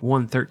launch at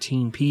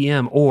 1:13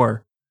 p.m.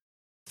 or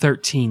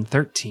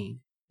 13:13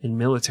 in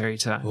military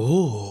time.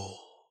 Oh.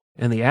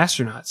 And the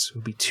astronauts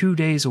would be 2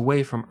 days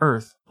away from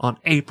Earth on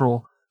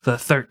April the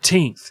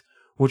 13th,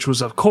 which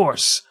was, of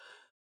course,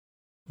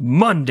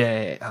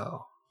 Monday.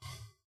 Oh.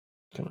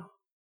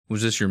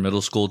 Was this your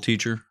middle school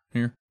teacher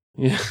here?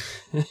 Yeah.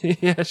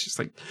 Yeah, she's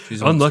like,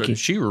 She's unlucky.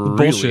 She really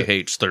Bullshit.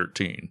 hates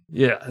 13.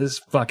 Yeah, this is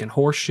fucking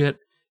horse shit.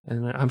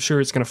 And I'm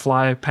sure it's going to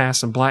fly past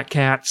some black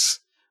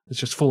cats. It's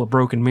just full of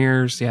broken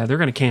mirrors. Yeah, they're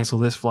going to cancel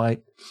this flight.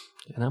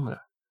 And I'm going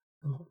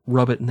to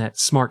rub it in that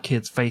smart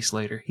kid's face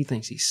later. He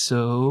thinks he's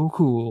so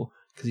cool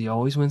because he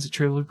always wins at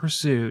Trivial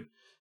Pursuit.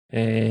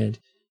 And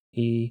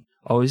he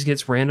always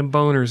gets random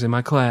boners in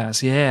my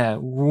class. Yeah.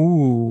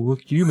 Ooh,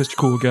 look at you, Mr.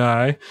 Cool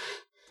Guy.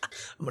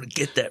 I'm going to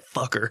get that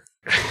fucker.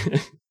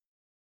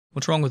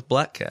 What's wrong with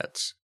black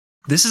cats?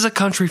 This is a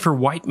country for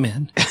white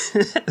men.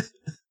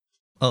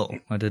 Oh,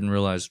 I didn't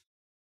realize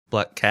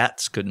black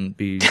cats couldn't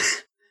be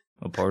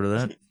a part of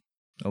that.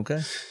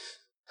 Okay.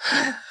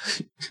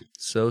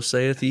 So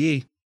saith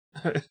ye.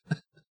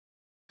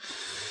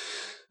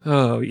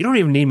 Oh, you don't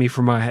even need me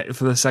for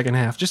the second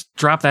half. Just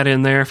drop that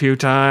in there a few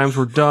times.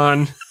 We're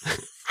done.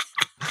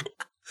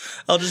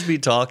 I'll just be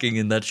talking,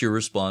 and that's your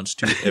response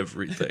to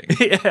everything.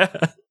 Yeah.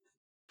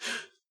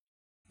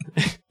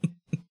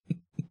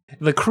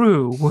 The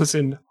crew was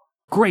in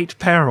great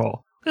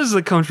peril. This is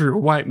a country of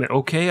white men.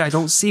 Okay, I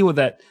don't see what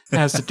that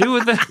has to do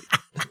with it.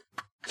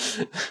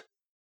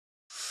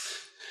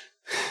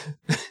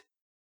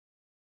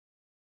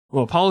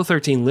 Well, Apollo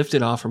 13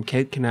 lifted off from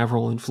Cape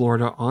Canaveral in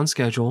Florida on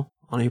schedule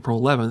on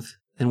April 11th,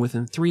 and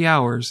within 3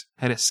 hours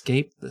had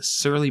escaped the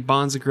surly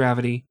bonds of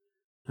gravity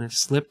and had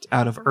slipped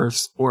out of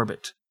Earth's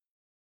orbit.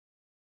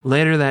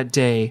 Later that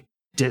day,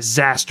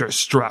 disaster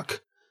struck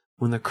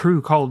when the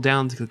crew called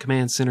down to the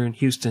command center in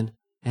Houston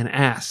and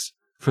asked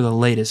for the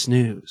latest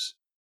news.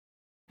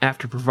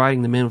 After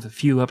providing the men with a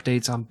few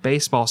updates on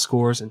baseball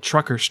scores and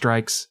trucker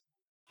strikes,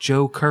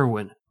 Joe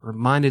Kerwin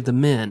reminded the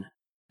men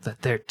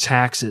that their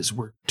taxes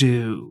were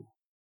due.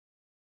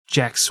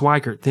 Jack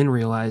Swigert then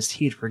realized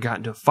he'd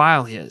forgotten to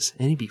file his,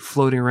 and he'd be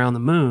floating around the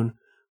moon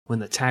when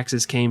the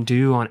taxes came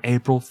due on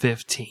April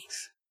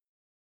 15th.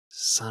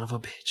 Son of a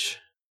bitch.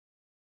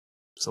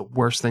 It's the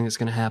worst thing that's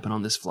going to happen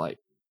on this flight.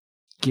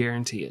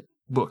 Guarantee it.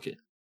 Book it.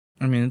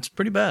 I mean, it's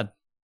pretty bad.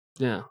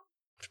 Yeah.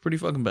 It's pretty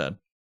fucking bad.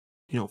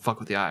 You don't fuck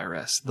with the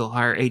IRS. They'll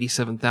hire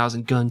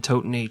 87,000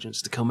 gun-toting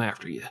agents to come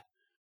after you.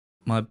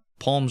 My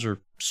palms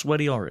are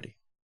sweaty already.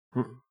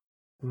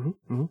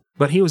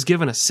 But he was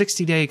given a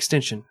 60-day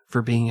extension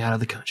for being out of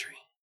the country.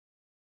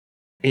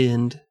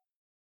 End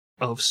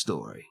of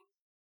story.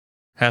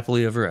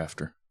 Happily ever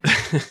after.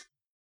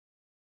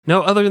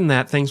 No, other than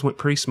that, things went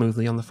pretty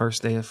smoothly on the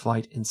first day of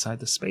flight inside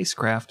the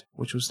spacecraft,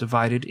 which was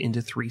divided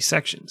into 3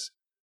 sections.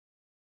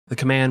 The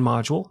command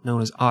module,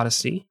 known as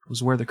Odyssey,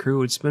 was where the crew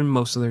would spend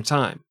most of their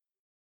time.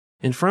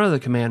 In front of the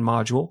command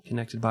module,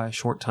 connected by a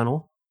short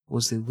tunnel,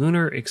 was the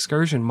Lunar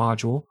Excursion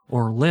Module,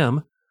 or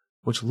LEM,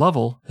 which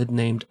Lovell had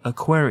named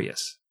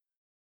Aquarius.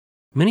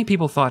 Many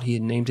people thought he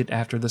had named it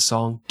after the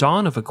song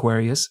Dawn of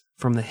Aquarius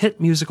from the hit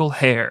musical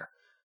Hair,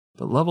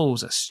 but Lovell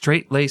was a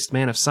straight-laced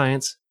man of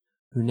science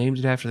who named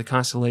it after the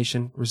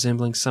constellation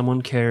resembling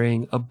someone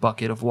carrying a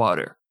bucket of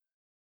water.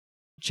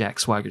 Jack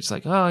Swigert's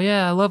like, oh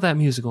yeah, I love that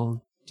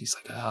musical. He's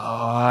like,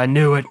 oh, I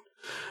knew it.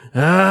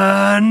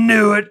 I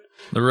knew it.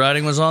 The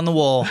writing was on the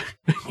wall.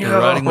 The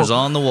writing was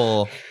on the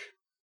wall.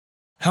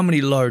 How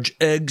many large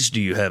eggs do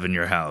you have in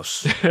your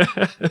house?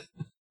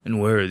 And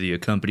where are the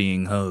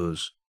accompanying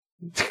hose?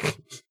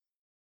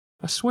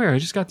 I swear, I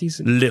just got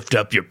these. Lift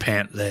up your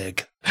pant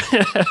leg.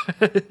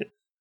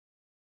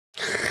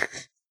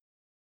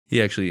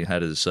 He actually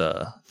had his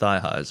thigh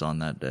highs on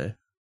that day.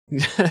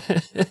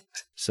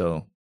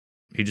 So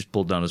he just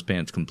pulled down his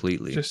pants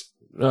completely.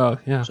 Oh,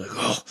 yeah. It's like,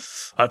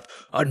 oh,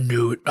 I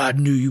knew it. I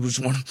knew he was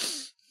one.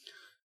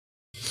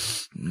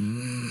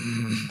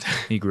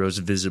 He grows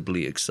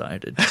visibly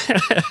excited.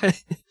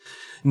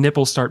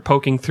 Nipples start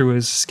poking through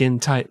his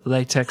skin-tight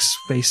latex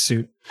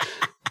spacesuit.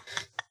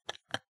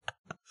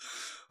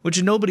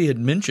 Which nobody had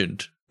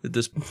mentioned at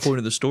this point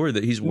of the story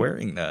that he's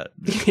wearing that.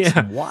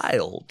 It's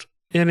wild.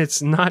 And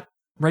it's not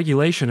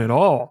regulation at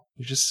all.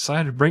 You just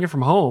decided to bring it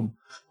from home.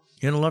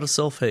 He had a lot of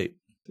self-hate.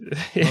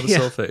 A lot of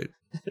self-hate.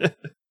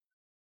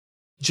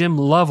 Jim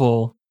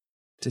Lovell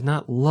did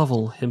not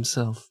Lovell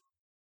himself.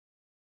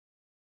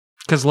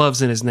 Because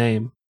love's in his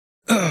name.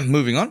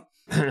 Moving on.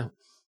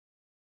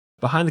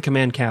 Behind the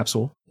command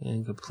capsule,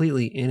 and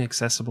completely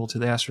inaccessible to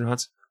the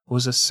astronauts,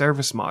 was a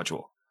service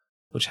module,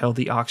 which held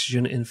the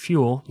oxygen and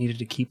fuel needed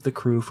to keep the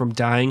crew from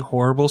dying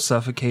horrible,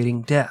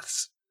 suffocating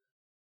deaths.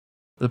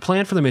 The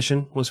plan for the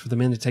mission was for the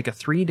men to take a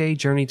 3-day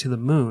journey to the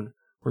moon,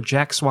 where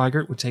Jack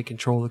Swigert would take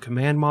control of the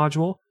command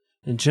module,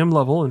 and Jim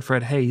Lovell and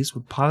Fred Hayes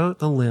would pilot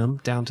the LEM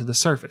down to the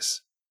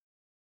surface.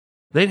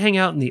 They'd hang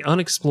out in the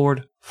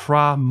unexplored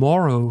Fra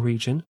Mauro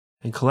region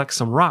and collect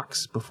some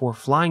rocks before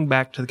flying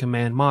back to the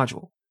command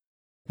module.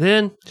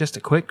 Then, just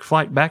a quick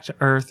flight back to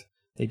Earth,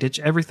 they ditch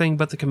everything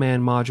but the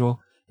command module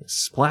and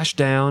splash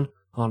down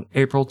on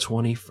April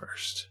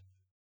 21st.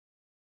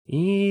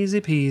 Easy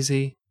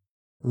peasy,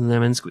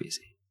 lemon squeezy.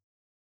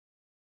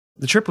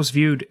 The trip was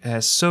viewed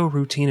as so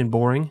routine and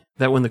boring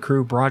that when the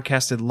crew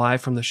broadcasted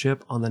live from the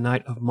ship on the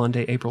night of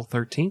Monday, April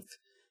 13th,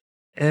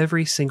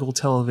 every single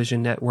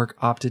television network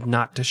opted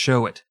not to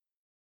show it.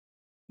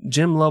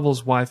 Jim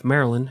Lovell's wife,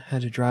 Marilyn,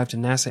 had to drive to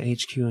NASA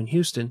HQ in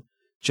Houston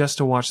just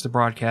to watch the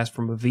broadcast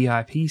from a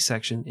VIP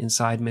section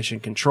inside Mission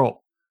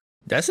Control.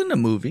 That's in the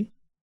movie.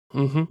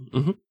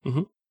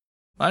 Mm-hmm.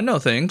 I know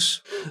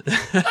things.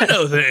 I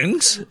know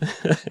things.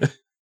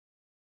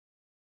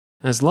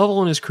 As Lovell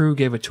and his crew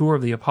gave a tour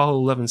of the Apollo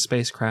 11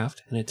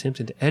 spacecraft and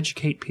attempted to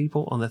educate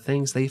people on the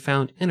things they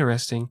found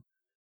interesting,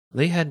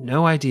 they had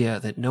no idea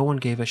that no one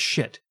gave a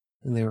shit,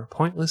 and they were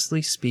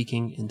pointlessly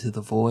speaking into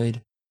the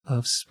void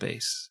of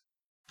space.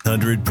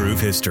 100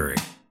 Proof History.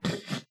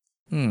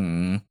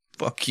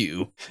 Fuck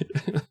you.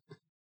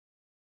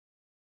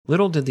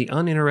 Little did the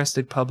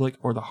uninterested public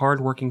or the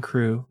hard-working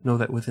crew know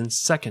that within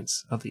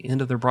seconds of the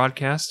end of their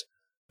broadcast,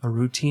 a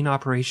routine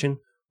operation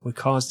would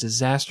cause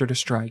disaster to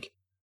strike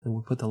and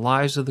would put the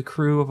lives of the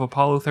crew of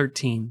Apollo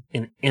 13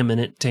 in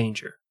imminent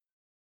danger.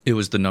 It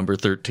was the number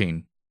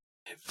 13.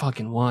 It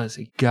fucking was.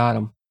 It got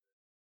him.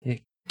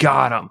 It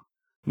got him.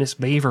 Miss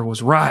Beaver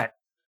was right.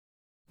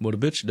 What a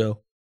bitch,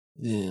 though.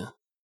 Yeah.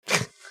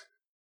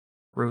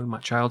 Ruined my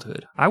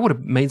childhood. I would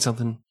have made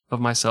something of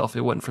myself if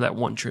it wasn't for that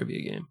one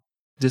trivia game.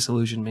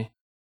 Disillusioned me.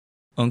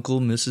 Uncle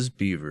Mrs.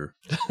 Beaver.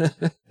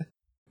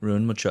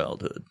 Ruined my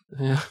childhood.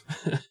 Yeah.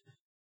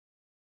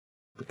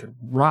 We could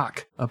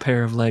rock a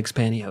pair of legs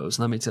pantyhose,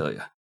 let me tell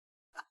you.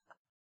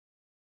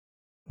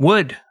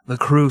 Would the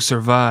crew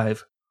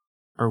survive?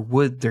 Or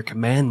would their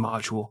command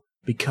module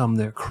become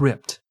their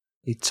crypt,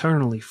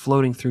 eternally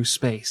floating through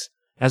space,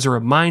 as a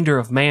reminder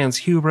of man's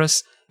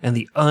hubris and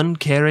the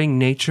uncaring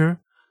nature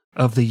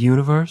of the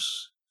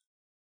universe?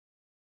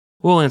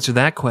 We'll answer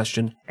that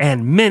question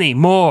and many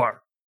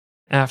more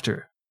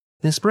after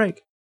this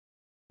break.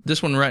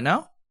 This one right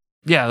now?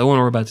 Yeah, the one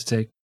we're about to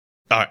take.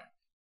 All right.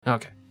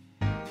 Okay.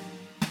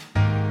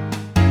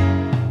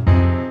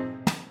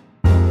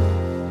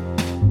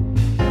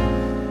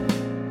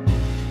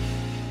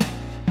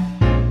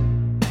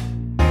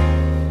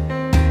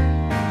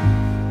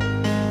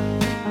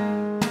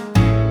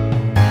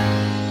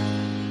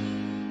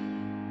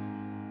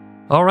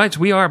 All right,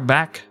 we are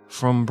back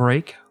from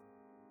break.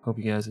 Hope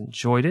you guys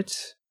enjoyed it.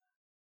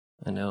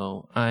 I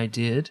know I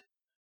did.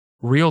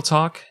 Real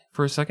talk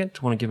for a second.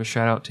 Want to give a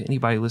shout out to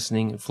anybody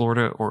listening in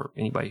Florida or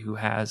anybody who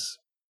has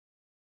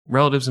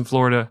relatives in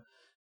Florida.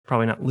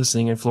 Probably not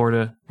listening in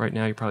Florida right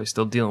now. You're probably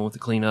still dealing with the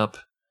cleanup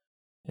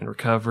and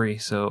recovery.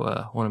 So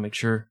want to make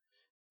sure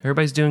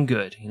everybody's doing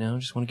good.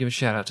 Just want to give a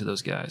shout out to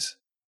those guys.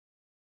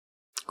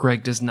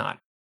 Greg does not.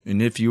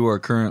 And if you are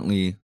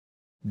currently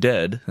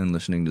dead and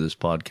listening to this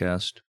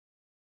podcast,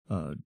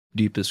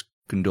 deepest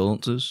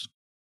condolences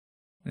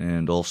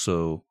and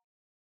also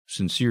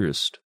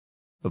sincerest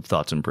of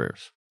thoughts and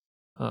prayers.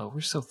 Oh,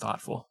 we're so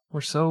thoughtful.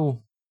 We're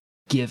so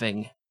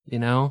giving,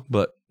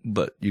 But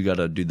you got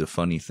to do the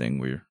funny thing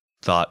where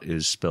thought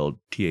is spelled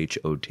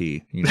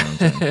T-H-O-T. You know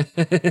what I'm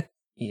saying?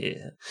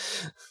 Yeah.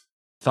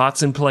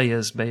 Thoughts and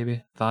Playas,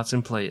 baby. Thoughts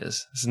and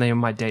Playas. It's the name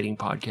of my dating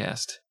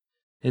podcast.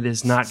 It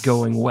is not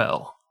going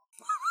well.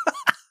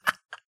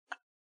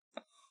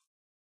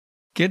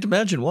 Can't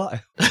imagine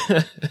why.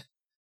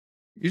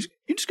 You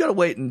just got to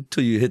wait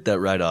until you hit that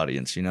right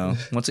audience,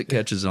 Once it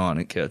catches on,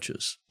 it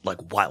catches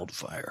like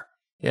wildfire.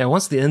 Yeah,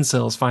 once the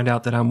incels find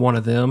out that I'm one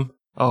of them,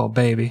 oh,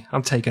 baby,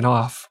 I'm taking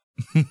off.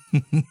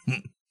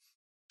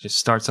 Just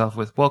starts off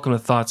with, welcome to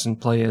Thoughts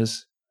and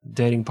Playas,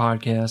 dating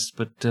podcast,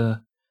 but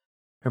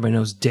everybody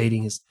knows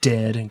dating is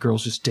dead, and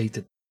girls just date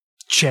the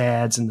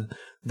chads and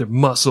their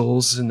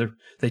muscles, and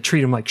they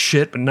treat them like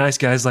shit, but nice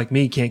guys like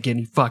me can't get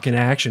any fucking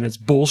action. It's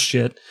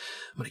bullshit.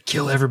 I'm going to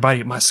kill everybody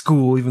at my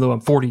school, even though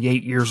I'm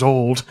 48 years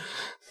old.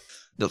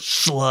 Those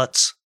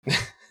sluts.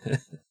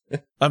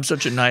 I'm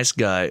such a nice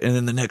guy. And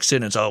then the next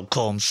sentence, I'll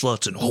call them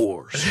sluts and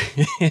whores.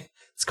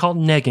 It's called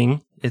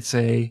negging. It's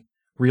a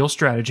real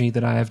strategy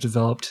that I have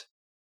developed.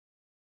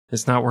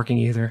 It's not working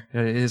either.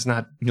 It is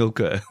not.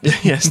 Okay.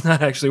 Yeah, it's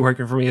not actually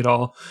working for me at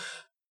all.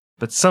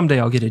 But someday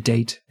I'll get a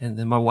date, and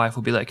then my wife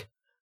will be like,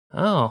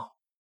 oh,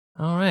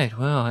 all right,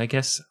 well, I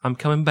guess I'm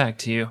coming back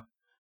to you.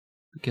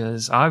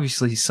 Because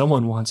obviously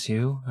someone wants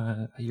you.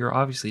 You're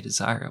obviously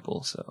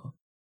desirable, so.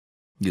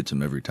 Gets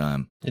him every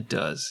time. It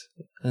does.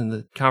 And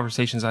the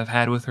conversations I've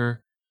had with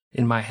her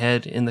in my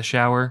head in the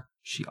shower,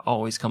 she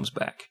always comes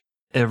back.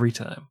 Every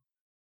time.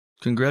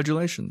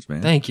 Congratulations,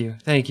 man. Thank you.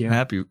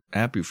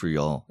 Happy for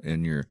y'all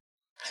in your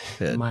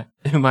head.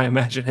 In my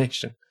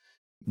imagination.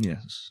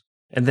 Yes.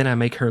 And then I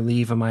make her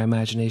leave in my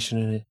imagination,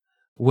 and a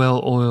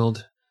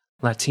well-oiled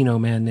Latino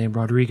man named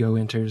Rodrigo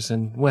enters,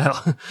 and,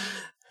 well,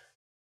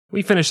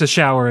 we finish the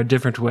shower a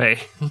different way.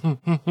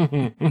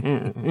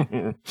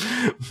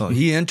 Oh,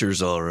 he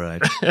enters all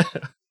right.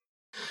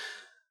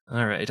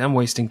 All right, I'm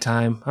wasting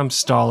time. I'm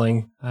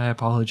stalling. I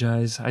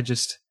apologize. I'm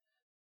just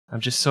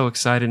so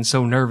excited and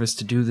so nervous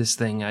to do this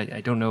thing. I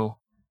don't know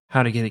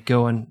how to get it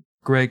going.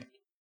 Greg,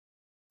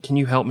 can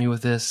you help me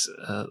with this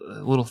a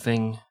little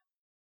thing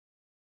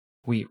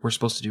we're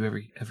supposed to do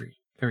every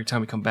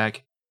time we come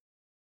back,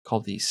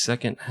 called the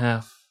second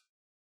half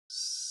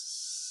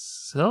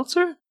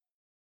seltzer?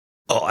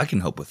 Oh, I can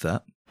help with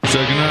that.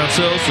 Second half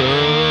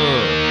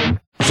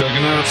seltzer.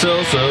 Second half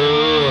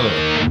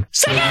seltzer.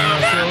 Second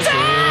half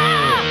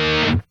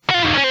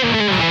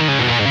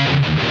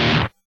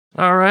seltzer.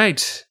 All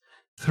right.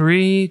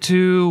 3,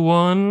 2,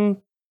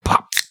 1,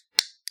 pop.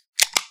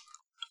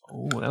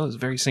 Oh, that was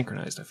very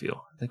synchronized, I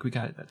feel. I think we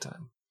got it that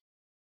time.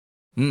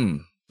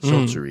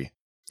 Seltzery.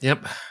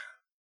 Yep.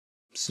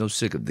 So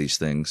sick of these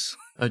things.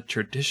 A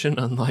tradition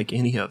unlike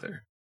any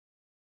other.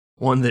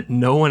 One that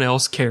no one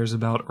else cares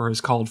about or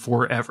is called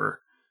for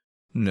ever.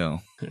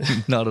 No,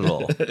 not at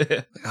all.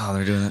 Oh,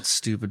 they're doing that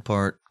stupid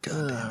part.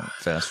 God damn it.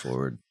 Fast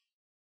forward.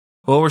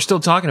 Well, we're still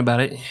talking about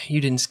it.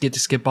 You didn't get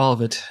to skip all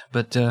of it,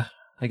 but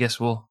I guess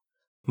we'll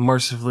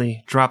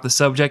mercifully drop the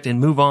subject and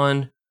move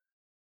on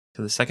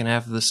to the second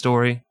half of the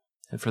story.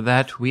 And for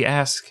that, we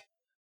ask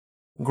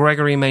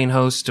Gregory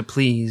Mainhost to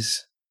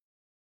please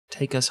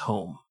take us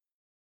home.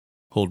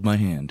 Hold my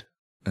hand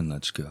and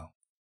let's go.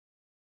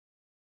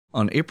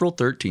 On April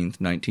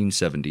 13th,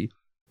 1970,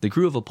 the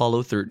crew of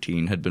Apollo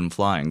 13 had been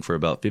flying for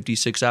about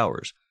 56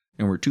 hours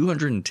and were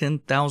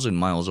 210,000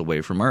 miles away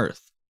from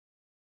Earth.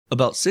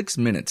 About 6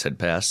 minutes had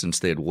passed since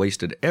they had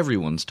wasted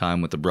everyone's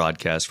time with the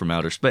broadcast from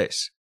outer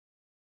space.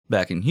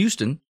 Back in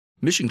Houston,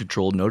 Mission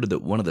Control noted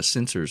that one of the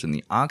sensors in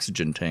the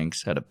oxygen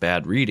tanks had a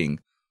bad reading,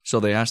 so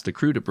they asked the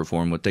crew to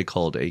perform what they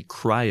called a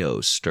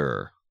cryo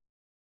stir.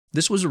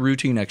 This was a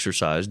routine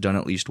exercise done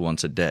at least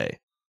once a day.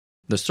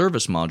 The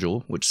service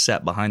module, which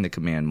sat behind the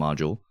command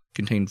module,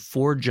 contained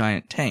 4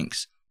 giant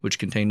tanks, which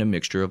contained a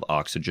mixture of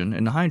oxygen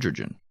and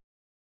hydrogen.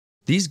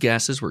 These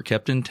gases were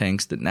kept in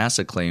tanks that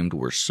NASA claimed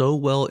were so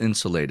well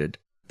insulated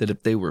that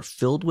if they were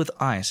filled with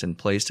ice and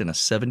placed in a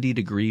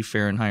 70-degree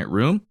Fahrenheit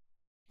room,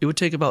 it would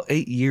take about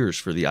 8 years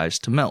for the ice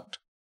to melt.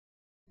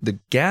 The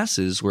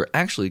gases were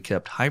actually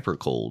kept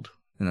hypercold,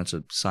 and that's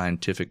a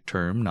scientific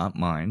term, not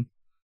mine,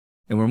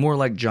 and were more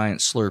like giant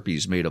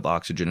Slurpees made of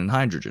oxygen and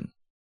hydrogen.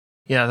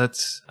 Yeah,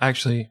 I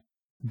actually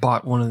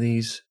bought one of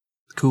these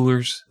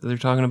coolers that they're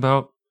talking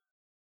about.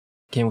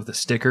 Came with a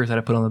sticker that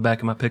I put on the back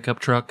of my pickup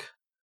truck.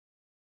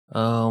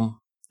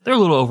 They're a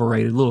little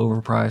overrated, a little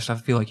overpriced. I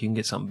feel like you can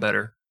get something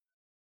better,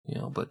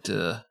 But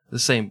the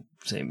same.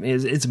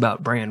 It's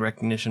about brand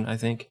recognition, I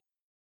think.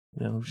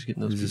 Just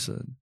getting those. Is this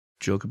a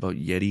joke about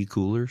Yeti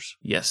coolers?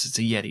 Yes, it's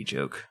a Yeti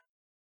joke.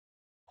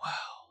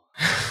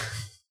 Wow.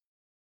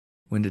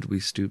 When did we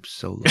stoop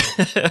so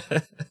low?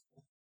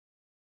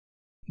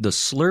 The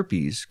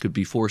Slurpees could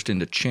be forced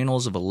into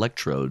channels of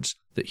electrodes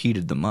that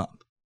heated them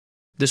up.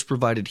 This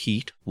provided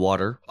heat,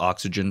 water,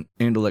 oxygen,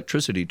 and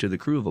electricity to the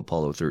crew of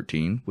Apollo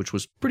 13, which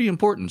was pretty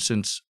important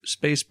since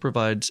space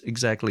provides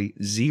exactly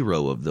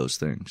 0 of those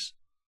things.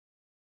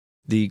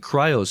 The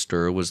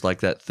cryostor was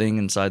like that thing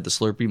inside the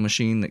Slurpee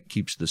machine that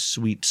keeps the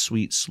sweet,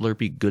 sweet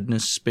Slurpee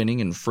goodness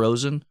spinning and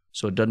frozen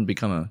so it doesn't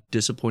become a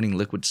disappointing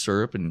liquid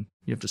syrup and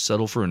you have to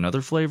settle for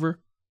another flavor.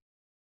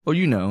 Well,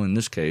 in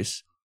this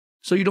case,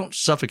 so you don't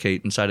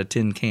suffocate inside a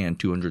tin can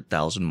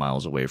 200,000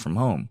 miles away from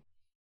home.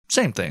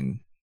 Same thing.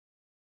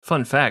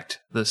 Fun fact,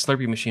 the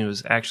Slurpee machine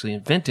was actually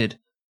invented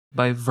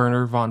by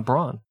Wernher von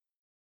Braun.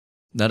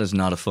 That is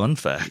not a fun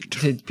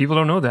fact. People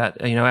don't know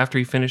that. After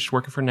he finished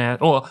working for NASA...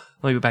 Oh,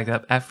 let me back that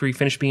up. After he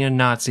finished being a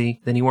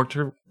Nazi, then he worked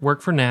for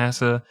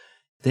NASA,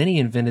 then he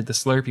invented the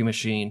Slurpee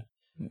machine.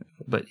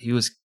 But he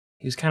was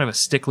kind of a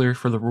stickler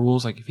for the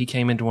rules. Like, if he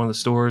came into one of the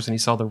stores and he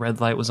saw the red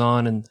light was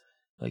on and,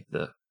 like,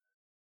 the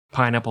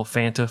pineapple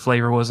Fanta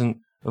flavor wasn't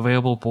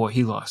available, boy,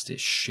 he lost his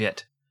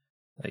shit.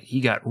 Like,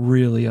 he got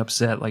really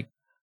upset. Like,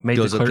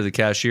 goes up to the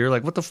cashier,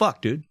 like, what the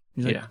fuck, dude?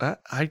 He's like,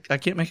 I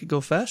can't make it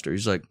go faster.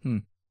 He's like,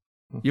 You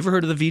ever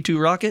heard of the V2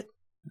 rocket?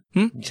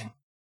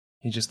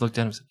 He just looked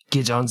at him and said,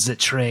 "Get on the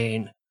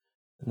train."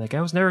 And that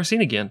guy was never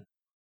seen again.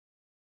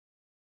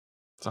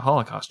 It's a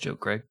Holocaust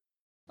joke, Greg.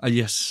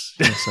 Yes,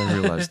 I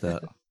realized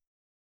that.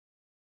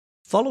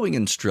 Following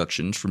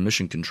instructions from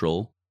Mission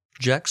Control,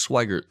 Jack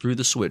Swigert threw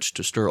the switch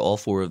to stir all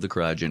 4 of the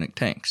cryogenic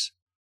tanks.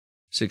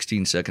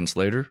 16 seconds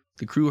later,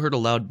 the crew heard a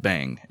loud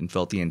bang and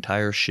felt the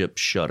entire ship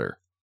shudder.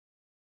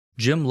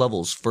 Jim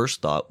Lovell's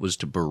first thought was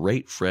to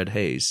berate Fred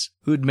Hayes,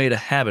 who had made a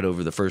habit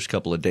over the first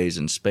couple of days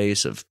in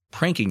space of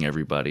pranking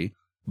everybody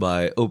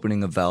by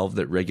opening a valve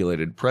that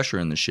regulated pressure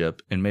in the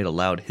ship and made a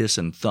loud hiss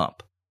and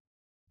thump.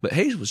 But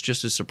Hayes was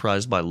just as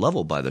surprised by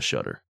Lovell by the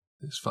shudder.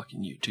 This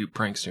fucking YouTube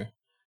prankster.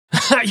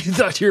 You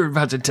thought you were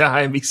about to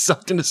die and be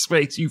sucked into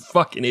space, you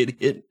fucking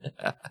idiot.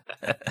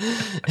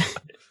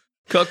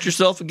 Cucked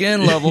yourself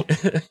again, Lovell.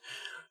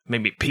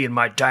 Made me pee in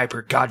my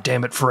diaper,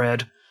 goddammit,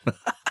 Fred.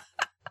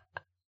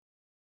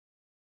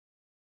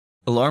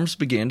 Alarms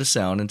began to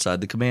sound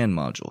inside the command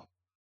module.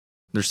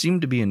 There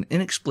seemed to be an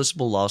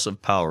inexplicable loss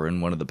of power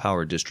in one of the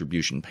power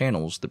distribution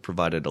panels that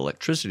provided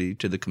electricity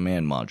to the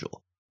command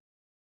module.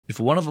 If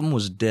one of them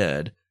was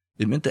dead,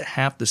 it meant that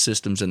half the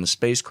systems in the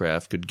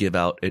spacecraft could give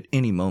out at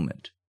any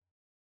moment.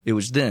 It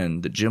was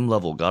then that Jim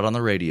Lovell got on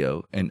the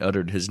radio and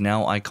uttered his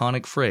now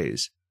iconic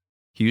phrase,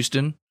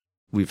 "Houston,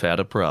 we've had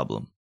a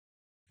problem."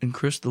 And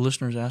Chris, the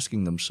listeners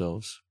asking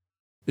themselves,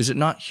 is it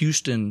not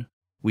Houston,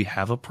 we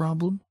have a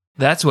problem?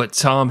 That's what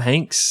Tom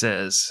Hanks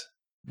says,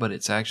 but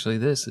it's actually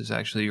this. There's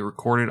actually a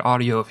recorded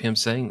audio of him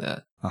saying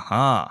that.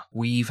 Aha.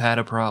 We've had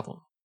a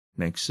problem.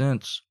 Makes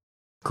sense.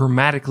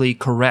 Grammatically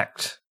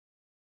correct.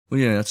 Well,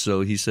 yeah,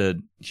 so he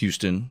said,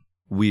 "Houston,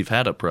 we've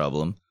had a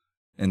problem."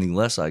 And the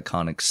less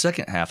iconic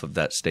second half of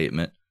that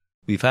statement,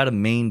 "We've had a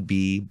main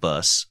B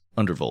bus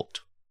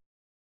undervolt."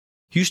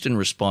 Houston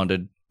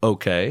responded,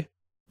 "Okay,"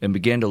 and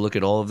began to look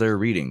at all of their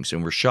readings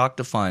and were shocked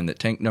to find that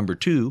tank number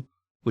 2,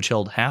 which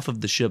held half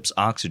of the ship's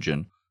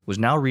oxygen, was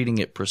now reading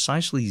at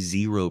precisely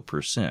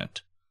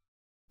 0%.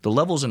 The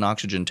levels in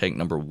oxygen tank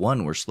number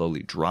 1 were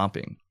slowly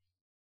dropping.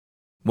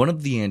 One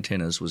of the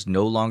antennas was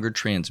no longer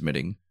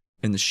transmitting,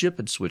 and the ship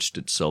had switched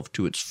itself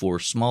to its 4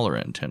 smaller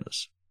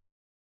antennas.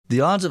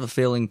 The odds of a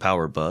failing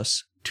power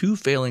bus, 2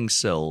 failing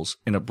cells,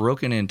 and a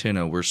broken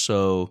antenna were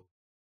so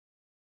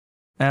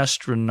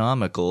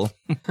astronomical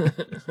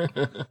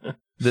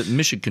that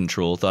Mission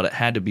Control thought it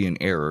had to be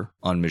an error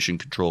on Mission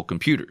Control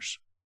computers.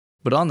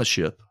 But on the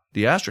ship,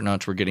 the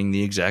astronauts were getting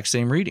the exact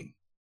same reading.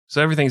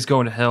 So everything's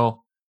going to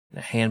hell in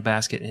a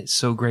handbasket, and it's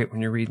so great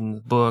when you're reading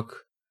the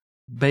book.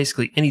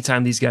 Basically,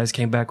 anytime these guys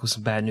came back with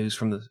some bad news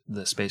from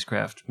the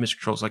spacecraft, Mission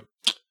Control's like,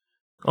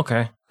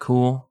 "Okay,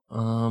 cool,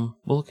 we'll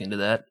look into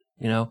that."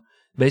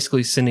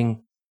 Basically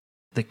sending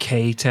the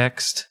K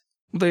text.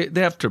 They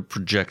have to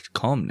project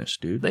calmness,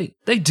 dude.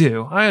 They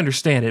do. I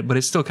understand it, but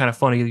it's still kind of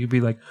funny. You'd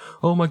be like,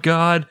 "Oh my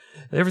God,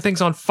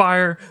 everything's on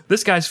fire.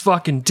 This guy's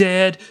fucking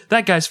dead.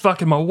 That guy's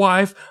fucking my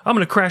wife. I'm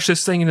going to crash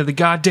this thing into the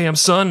goddamn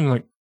sun." And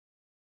like,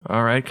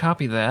 all right,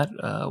 copy that.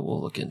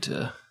 We'll look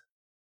into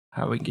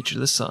how we can get you to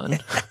the sun.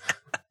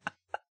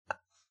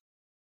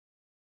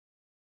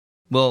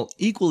 Well,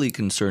 equally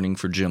concerning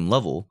for Jim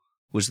Lovell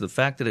was the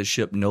fact that his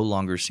ship no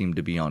longer seemed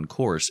to be on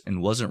course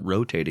and wasn't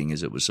rotating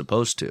as it was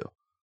supposed to.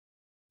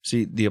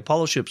 See, the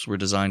Apollo ships were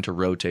designed to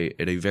rotate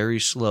at a very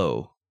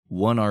slow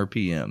 1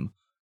 RPM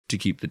to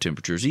keep the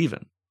temperatures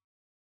even.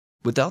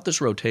 Without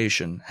this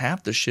rotation,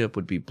 half the ship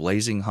would be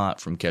blazing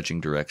hot from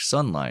catching direct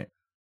sunlight,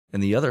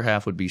 and the other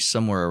half would be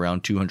somewhere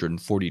around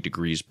 240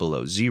 degrees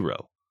below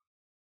zero.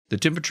 The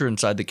temperature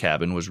inside the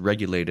cabin was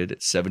regulated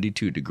at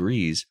 72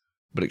 degrees,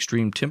 but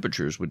extreme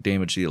temperatures would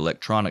damage the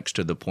electronics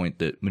to the point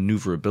that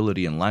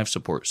maneuverability and life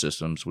support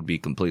systems would be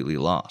completely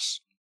lost.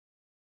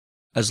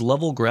 As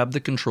Lovell grabbed the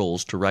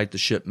controls to right the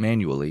ship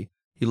manually,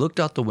 he looked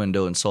out the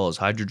window and saw his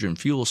hydrogen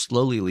fuel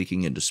slowly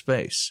leaking into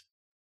space.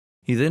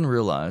 He then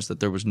realized that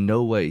there was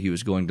no way he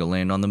was going to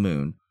land on the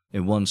moon,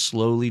 and one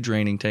slowly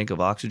draining tank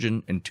of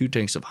oxygen and 2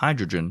 tanks of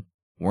hydrogen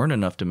weren't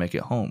enough to make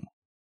it home.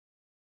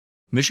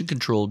 Mission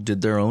Control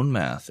did their own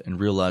math and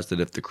realized that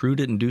if the crew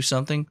didn't do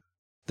something,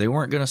 they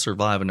weren't going to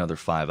survive another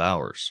 5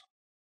 hours.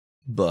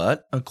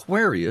 But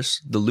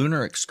Aquarius, the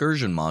lunar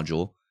excursion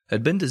module,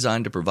 had been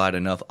designed to provide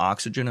enough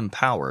oxygen and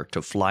power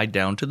to fly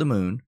down to the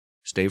moon,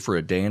 stay for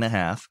a day and a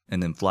half,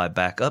 and then fly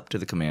back up to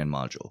the command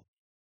module.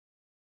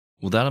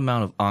 Well, that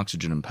amount of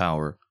oxygen and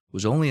power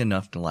was only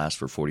enough to last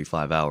for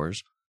 45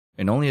 hours,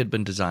 and only had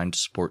been designed to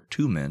support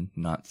 2 men,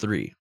 not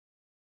 3.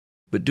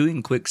 But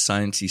doing quick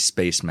sciencey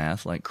space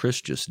math like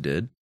Chris just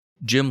did,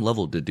 Jim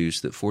Lovell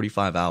deduced that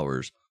 45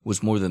 hours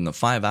was more than the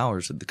 5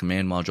 hours that the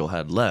command module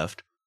had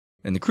left,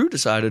 and the crew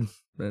decided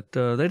that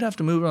they'd have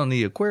to move on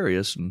the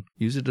Aquarius and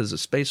use it as a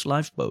space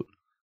lifeboat.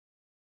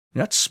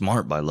 That's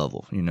smart by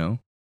Lovell, you know.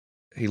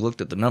 He looked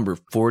at the number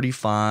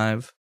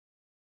 45,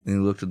 then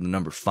he looked at the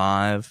number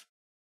 5,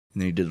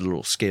 and then he did a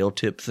little scale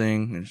tip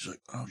thing, and he's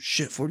like, oh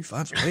shit,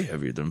 45 is way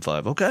heavier than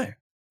 5, okay.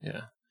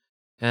 Yeah.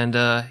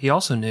 And he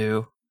also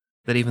knew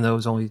that even though it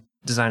was only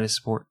designed to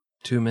support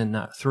 2 men,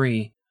 not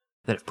 3,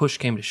 that if push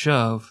came to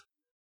shove,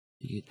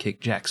 he could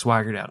kick Jack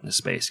Swigert out into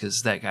space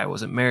because that guy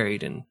wasn't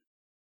married, and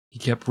he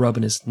kept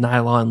rubbing his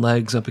nylon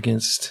legs up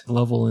against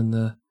Lovell in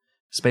the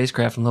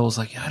spacecraft, and Lovell's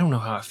like, I don't know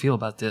how I feel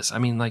about this. I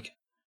mean, like,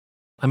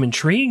 I'm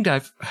intrigued.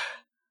 I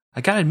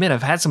gotta admit,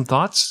 I've had some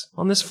thoughts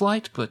on this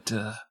flight, but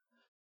I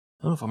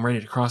don't know if I'm ready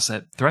to cross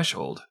that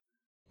threshold.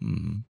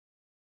 I'm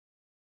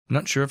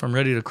not sure if I'm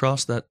ready to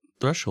cross that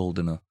threshold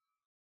in a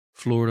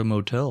Florida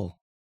motel,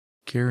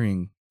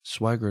 carrying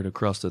Swigert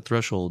across the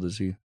threshold as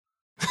he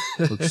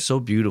looks so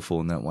beautiful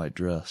in that white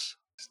dress.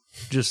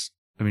 Just,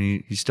 I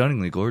mean, he's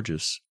stunningly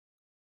gorgeous.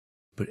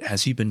 But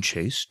has he been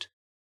chaste?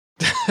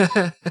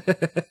 I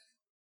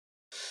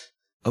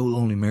will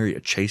only marry a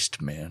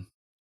chaste man.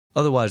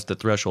 Otherwise, the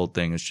threshold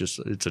thing is just,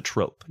 it's a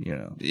trope, you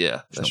know.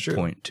 Yeah, There's no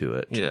point to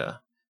it. Yeah.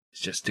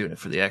 He's just doing it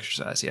for the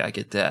exercise. Yeah, I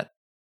get that.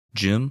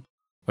 Jim,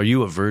 are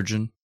you a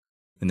virgin?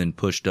 And then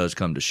push does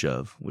come to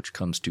shove, which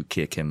comes to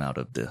kick him out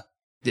of the...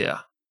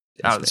 Yeah,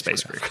 out of the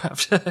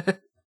spacecraft.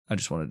 I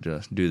just wanted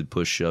to do the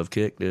push-shove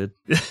kick, dude.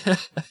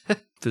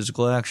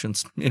 Physical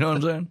actions, you know what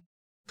I'm saying?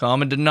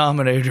 Common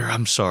denominator,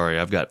 I'm sorry,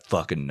 I've got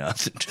fucking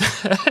nothing.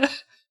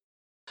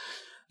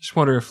 Just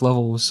wonder if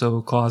Lovell was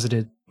so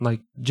closeted,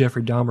 like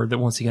Jeffrey Dahmer, that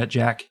once he got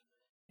Jack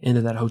into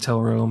that hotel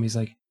room, he's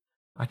like,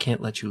 I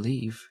can't let you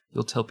leave.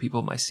 You'll tell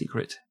people my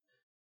secret.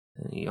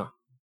 And he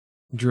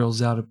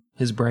drills out of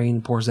his brain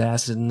and pours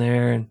acid in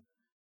there, and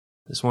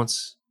this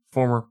once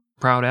former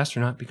proud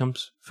astronaut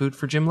becomes food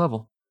for Jim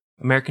Lovell.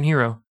 American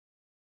hero.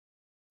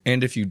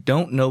 And if you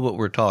don't know what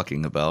we're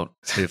talking about,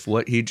 if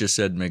what he just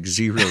said makes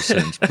 0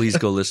 sense, please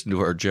go listen to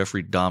our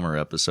Jeffrey Dahmer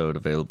episode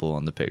available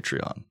on the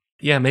Patreon.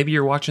 Yeah, maybe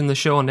you're watching the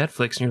show on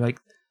Netflix and you're like,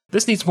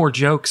 this needs more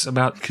jokes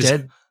about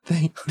dead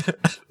things.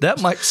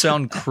 That might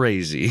sound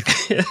crazy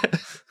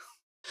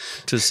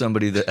to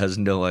somebody that has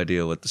no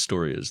idea what the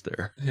story is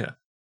there. Yeah.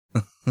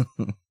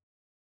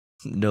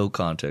 No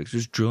context.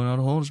 Just drilling out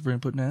a hole in his brain,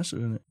 putting acid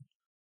in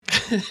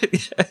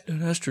it.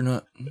 An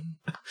astronaut.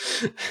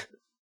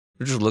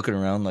 They're just looking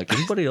around like,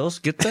 anybody else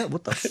get that?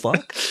 What the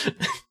fuck?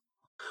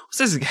 What's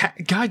this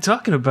guy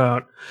talking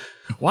about?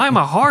 Why am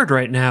I hard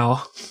right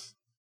now?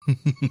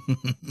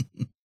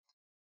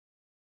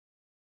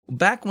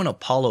 Back when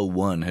Apollo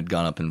 1 had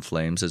gone up in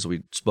flames, as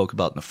we spoke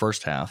about in the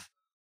first half,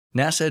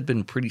 NASA had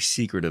been pretty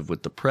secretive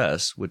with the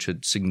press, which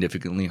had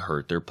significantly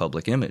hurt their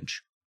public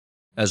image.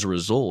 As a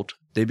result,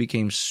 they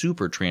became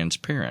super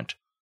transparent.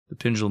 The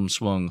pendulum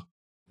swung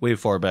way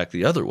far back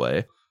the other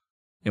way,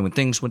 and when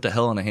things went to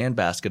hell in a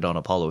handbasket on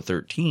Apollo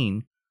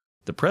 13,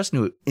 the press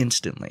knew it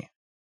instantly.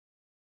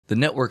 The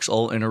networks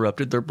all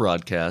interrupted their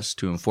broadcasts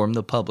to inform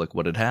the public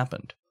what had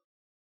happened.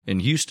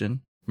 In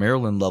Houston,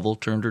 Marilyn Lovell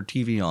turned her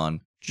TV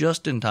on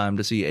just in time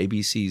to see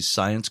ABC's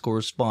science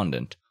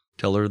correspondent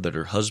tell her that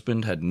her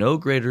husband had no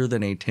greater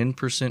than a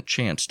 10%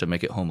 chance to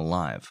make it home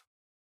alive.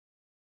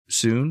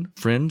 Soon,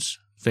 friends,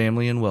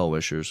 family, and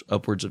well-wishers,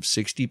 upwards of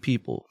 60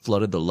 people,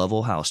 flooded the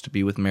Lovell house to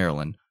be with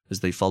Marilyn as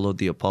they followed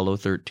the Apollo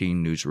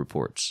 13 news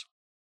reports.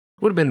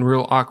 Would have been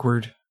real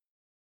awkward,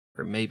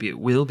 or maybe it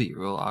will be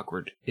real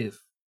awkward, if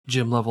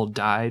Jim Lovell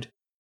died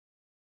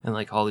and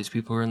like all these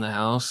people are in the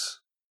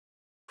house.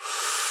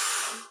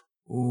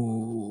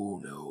 Oh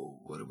no,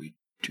 what do we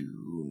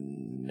do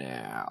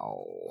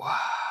now?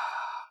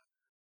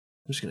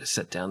 I'm just going to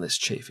set down this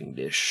chafing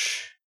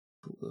dish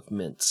full of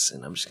mints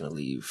and I'm just going to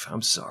leave.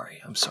 I'm sorry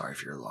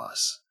for your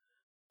loss.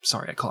 I'm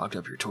sorry I clogged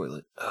up your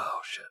toilet. Oh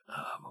shit,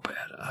 my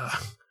bad.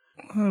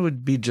 It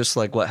would be just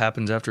like what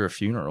happens after a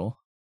funeral.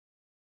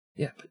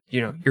 Yeah, but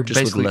you know, you're just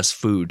basically with less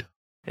food.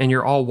 And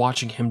you're all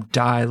watching him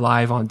die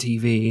live on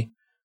TV.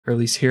 or at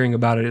least hearing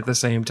about it at the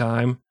same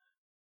time.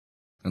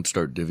 And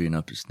start divvying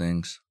up his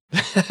things.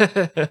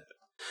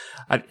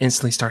 I'd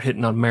instantly start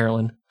hitting on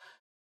Marilyn.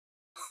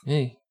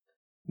 Hey,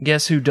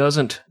 guess who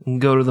doesn't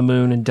go to the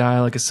moon and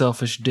die like a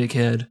selfish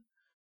dickhead?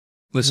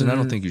 Listen, I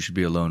don't think you should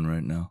be alone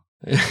right now.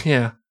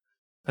 Yeah.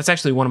 That's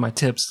actually one of my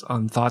tips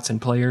on thoughts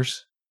and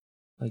players.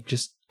 Like,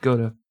 just go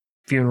to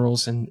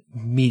funerals and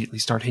immediately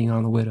start hitting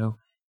on the widow.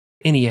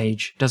 Any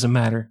age, doesn't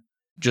matter.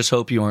 Just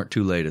hope you aren't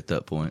too late at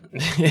that point.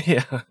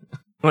 Yeah.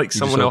 Like You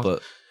someone just else.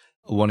 hope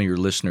one of your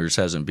listeners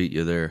hasn't beat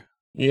you there.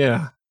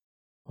 Yeah.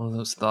 One of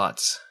those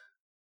thoughts.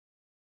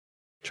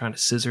 Trying to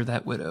scissor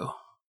that widow.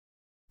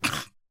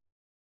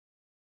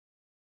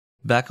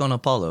 Back on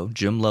Apollo,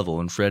 Jim Lovell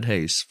and Fred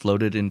Hayes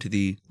floated into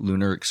the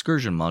Lunar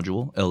Excursion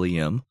Module,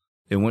 LEM,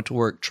 and went to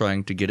work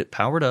trying to get it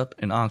powered up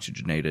and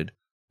oxygenated,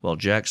 while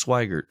Jack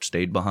Swigert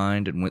stayed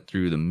behind and went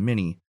through the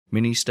many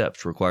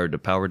steps required to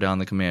power down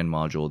the command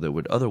module that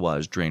would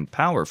otherwise drain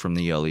power from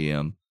the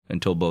LEM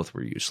until both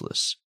were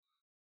useless.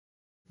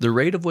 The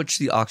rate at which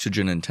the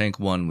oxygen in Tank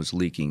 1 was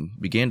leaking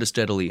began to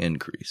steadily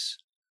increase.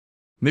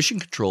 Mission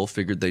Control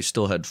figured they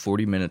still had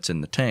 40 minutes in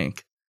the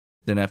tank.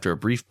 Then after a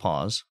brief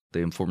pause,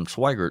 they informed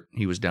Swigert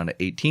he was down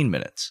to 18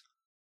 minutes.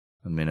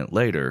 A minute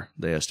later,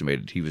 they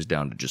estimated he was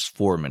down to just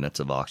 4 minutes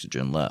of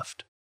oxygen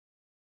left.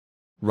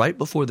 Right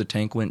before the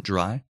tank went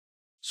dry,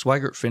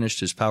 Swigert finished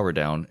his power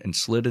down and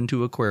slid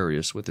into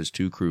Aquarius with his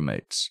 2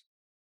 crewmates.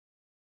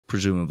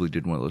 Presumably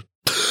did one of those...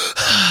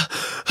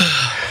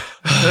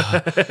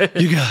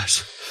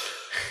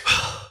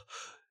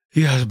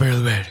 You guys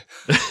barely made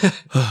it.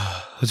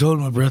 I was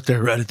holding my breath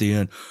there right at the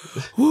end.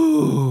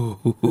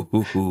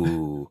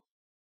 Woo!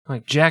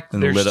 Like, Jack,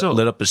 And they're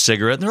lit up a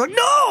cigarette, and they're like,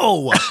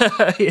 no!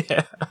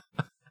 Yeah.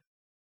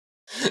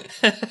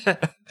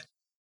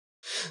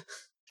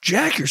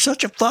 Jack, you're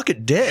such a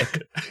fucking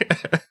dick.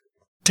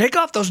 Take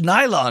off those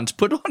nylons.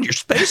 Put on your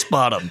space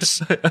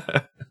bottoms.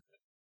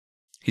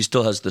 He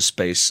still has the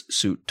space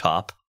suit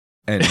top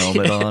and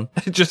helmet on.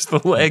 Just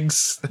the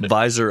legs.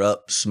 Visor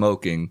up,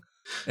 smoking.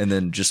 And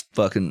then just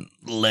fucking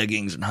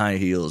leggings and high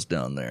heels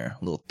down there.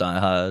 Little thigh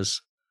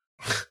highs.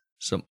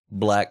 Some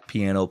black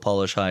piano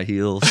polish high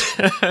heels.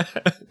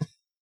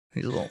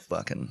 He's a little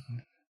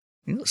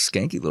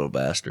skanky little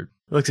bastard.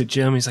 Looks at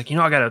Jim. He's like,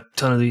 I got a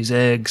ton of these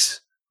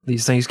eggs.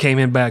 These things came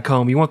in back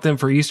home. You want them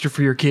for Easter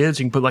for your kids?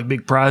 You can put like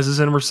big prizes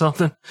in them or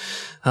something.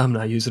 I'm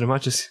not using them. I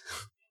just...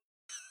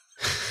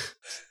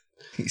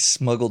 He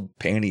smuggled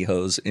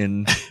pantyhose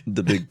in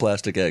the big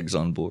plastic eggs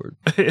on board.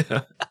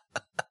 Yeah.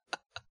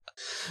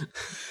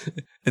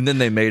 And then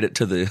they made it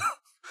to the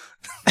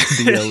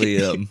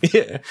LEM.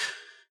 Yeah.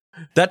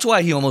 That's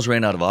why he almost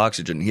ran out of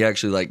oxygen. He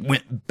actually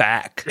went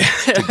back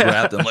to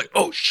grab them. Like,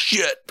 oh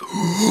shit.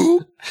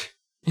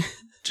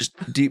 Just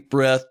deep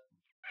breath.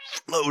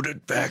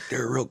 Floated back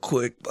there real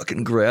quick.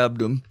 Fucking grabbed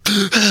them.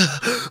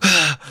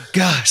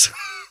 Guys.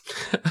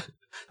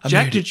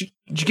 Jack, did you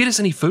get us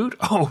any food?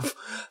 Oh,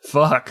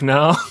 fuck.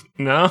 No.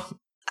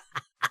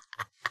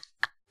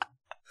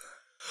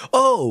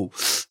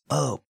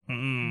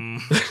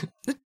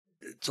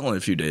 It's only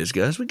a few days,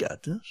 guys. We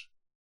got this.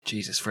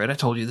 Jesus, Fred, I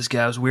told you this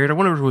guy was weird. I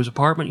went over to his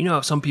apartment. You know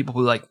how some people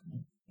put like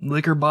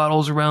liquor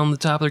bottles around the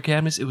top of their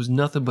cabinets? It was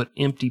nothing but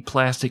empty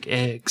plastic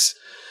eggs.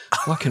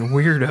 Fucking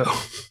weirdo.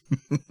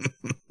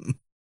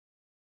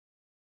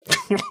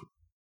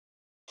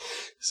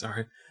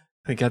 Sorry.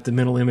 I got the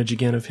mental image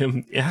again of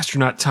him,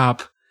 astronaut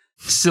top,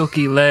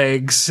 silky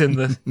legs, and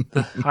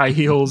the high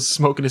heels,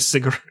 smoking a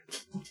cigarette.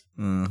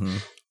 Mm-hmm.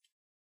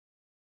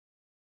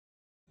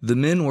 The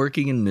men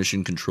working in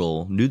Mission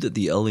Control knew that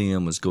the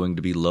LEM was going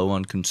to be low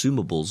on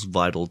consumables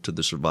vital to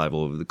the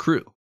survival of the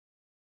crew.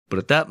 But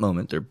at that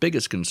moment, their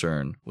biggest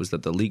concern was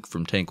that the leak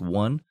from Tank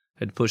 1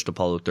 had pushed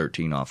Apollo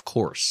 13 off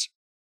course.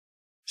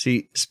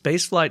 See,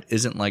 spaceflight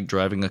isn't like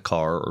driving a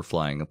car or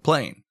flying a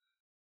plane.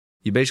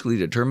 You basically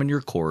determine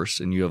your course,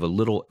 and you have a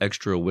little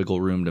extra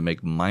wiggle room to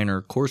make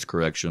minor course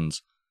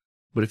corrections.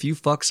 But if you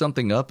fuck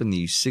something up in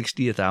the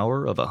 60th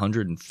hour of a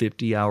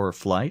 150-hour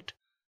flight,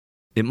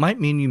 it might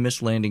mean you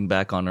miss landing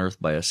back on Earth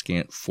by a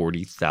scant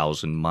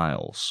 40,000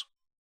 miles.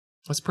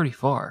 That's pretty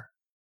far.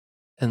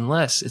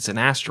 Unless it's an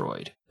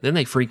asteroid. Then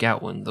they freak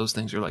out when those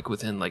things are like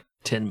within like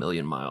 10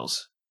 million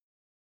miles.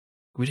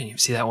 We didn't even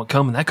see that one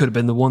coming. That could have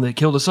been the one that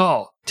killed us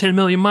all. 10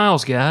 million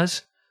miles,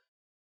 guys.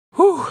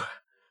 Whew.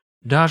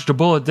 Dodged a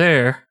bullet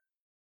there.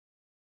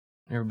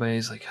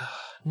 Everybody's like,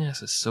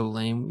 NASA's so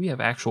lame. We have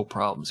actual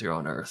problems here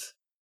on Earth.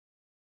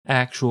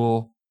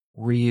 Actual,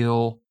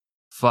 real,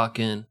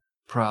 fucking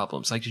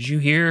problems. Like, did you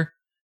hear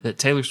that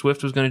Taylor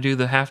Swift was going to do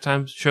the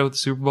halftime show at the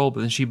Super Bowl,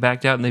 but then she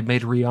backed out and they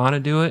made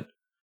Rihanna do it?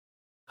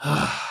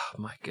 Oh,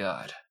 my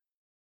God.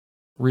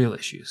 Real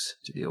issues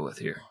to deal with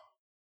here.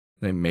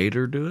 They made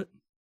her do it?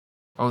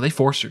 Oh, they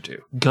forced her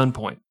to.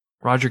 Gunpoint.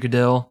 Roger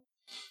Goodell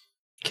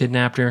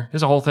kidnapped her.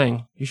 There's a whole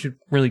thing. You should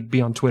really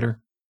be on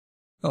Twitter.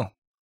 Oh,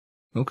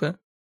 okay.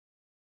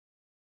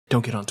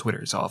 Don't get on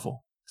Twitter. It's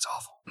awful. It's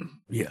awful.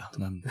 Yeah,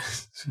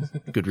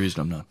 good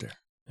reason I'm not there.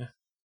 Yeah.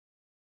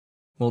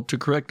 Well, to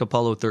correct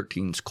Apollo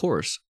 13's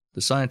course,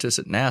 the scientists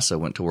at NASA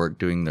went to work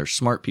doing their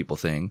smart people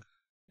thing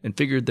and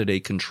figured that a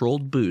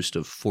controlled boost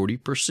of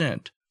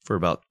 40% for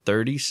about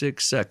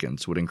 36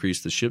 seconds would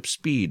increase the ship's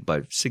speed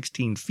by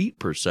 16 feet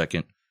per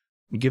second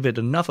and give it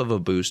enough of a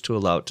boost to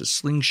allow it to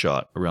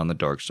slingshot around the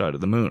dark side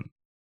of the moon.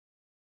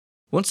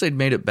 Once they'd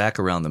made it back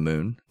around the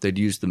moon, they'd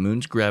use the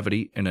moon's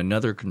gravity and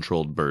another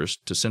controlled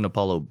burst to send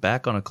Apollo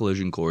back on a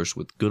collision course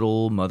with good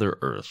old Mother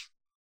Earth.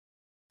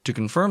 To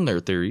confirm their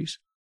theories,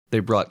 they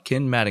brought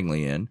Ken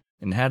Mattingly in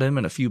and had him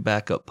and a few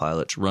backup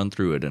pilots run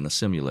through it in a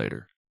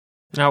simulator.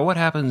 Now, what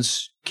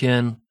happens,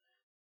 Ken,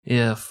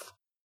 if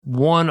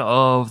one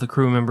of the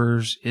crew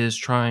members is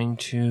trying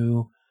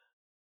to,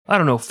 I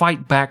don't know,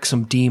 fight back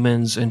some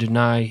demons and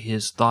deny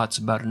his thoughts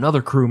about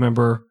another crew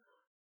member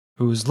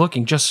who is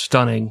looking just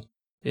stunning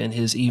in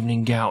his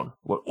evening gown?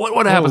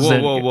 What happens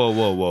then?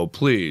 Whoa,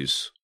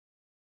 please.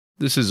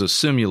 This is a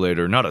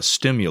simulator, not a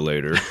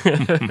stimulator.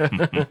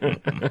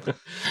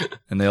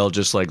 And they all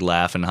just like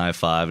laugh and high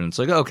five, and it's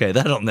like, okay,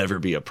 that'll never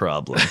be a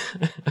problem.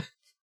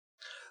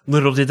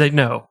 Little did they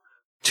know,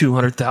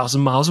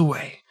 200,000 miles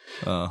away.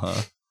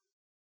 Uh-huh.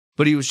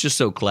 But he was just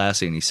so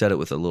classy, and he said it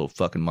with a little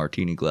fucking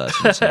martini glass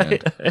in his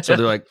hand. So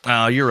they're like,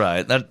 oh, you're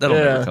right. That'll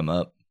never come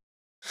up.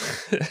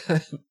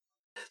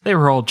 They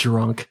were all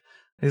drunk.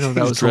 I thought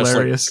that was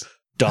hilarious. Like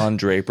Don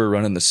Draper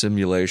running the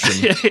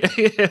simulation.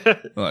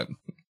 Like,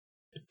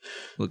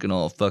 looking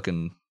all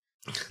fucking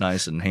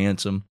nice and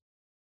handsome,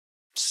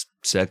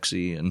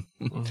 sexy, and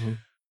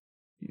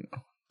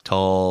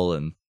tall,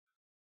 and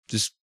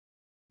just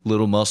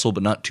little muscle,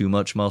 but not too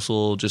much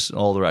muscle. Just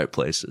all the right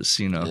places,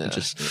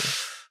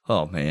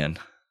 Oh, man.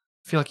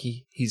 I feel like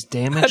he's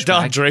damaged.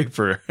 Don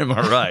Draper, am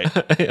I right?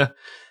 Yeah.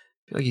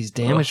 I feel like he's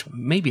damaged.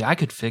 Maybe I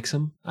could fix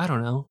him. I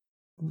don't know.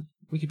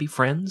 We could be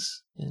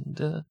friends, and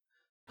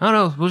I don't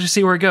know. We'll just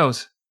see where it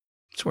goes.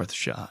 It's worth a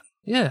shot.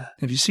 Yeah.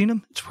 Have you seen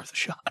him? It's worth a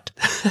shot.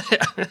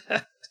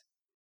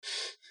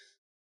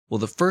 Well,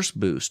 the first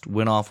boost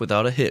went off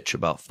without a hitch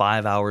about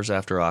 5 hours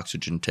after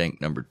oxygen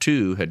tank number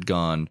 2 had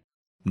gone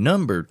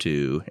number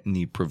 2 in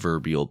the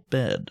proverbial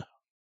bed.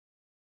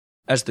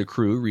 As the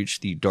crew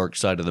reached the dark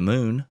side of the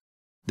moon,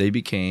 they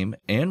became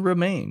and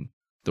remain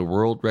the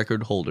world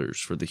record holders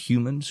for the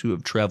humans who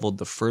have traveled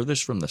the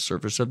furthest from the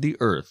surface of the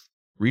Earth,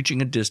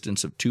 reaching a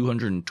distance of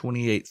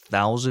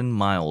 228,000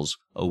 miles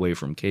away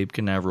from Cape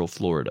Canaveral,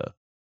 Florida.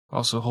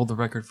 Also hold the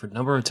record for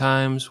number of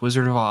times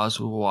Wizard of Oz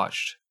was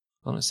watched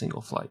on a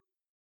single flight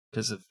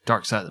because of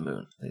Dark Side of the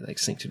Moon. They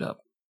synced it up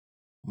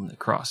when they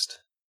crossed.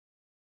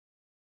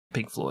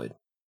 Pink Floyd.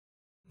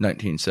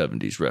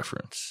 1970s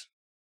reference.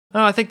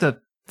 Oh, I think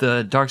the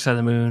Dark Side of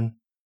the Moon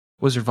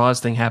Wizard of Oz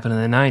thing happened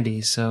in the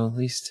 90s, so at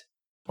least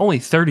only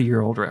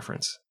 30-year-old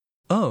reference.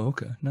 Oh,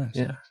 okay. Nice.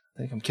 Yeah, I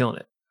think I'm killing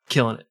it.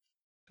 Killing it.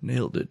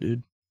 Nailed it,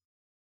 dude.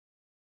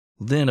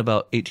 Then,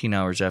 about 18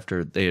 hours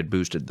after they had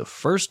boosted the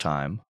first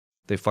time,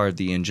 they fired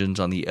the engines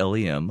on the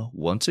LEM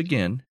once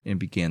again and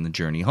began the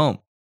journey home.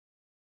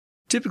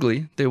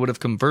 Typically, they would have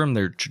confirmed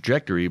their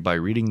trajectory by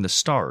reading the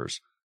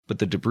stars, but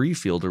the debris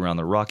field around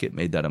the rocket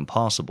made that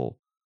impossible,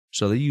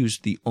 so they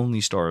used the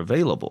only star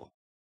available,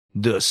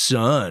 the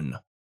sun.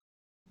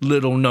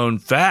 Little known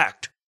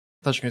fact.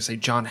 I thought you were going to say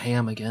John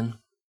Hamm again.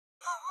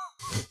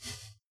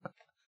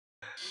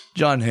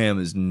 John Hamm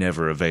is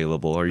never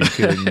available. Are you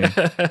kidding me?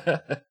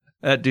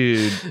 That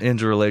dude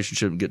ends a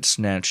relationship and gets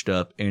snatched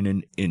up in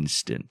an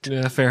instant.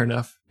 Yeah, fair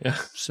enough. Yeah.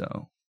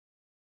 So,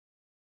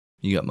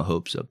 you got my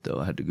hopes up, though.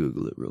 I had to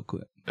Google it real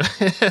quick.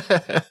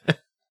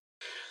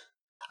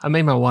 I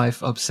made my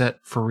wife upset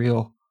for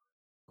real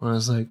when I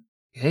was like,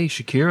 hey,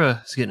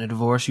 Shakira is getting a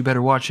divorce. You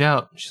better watch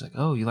out. She's like,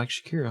 oh, you like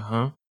Shakira,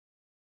 huh?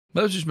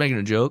 I was just making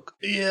a joke.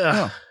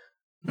 Yeah.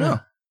 No.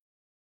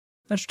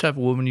 That's the type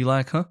of woman you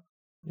like, huh?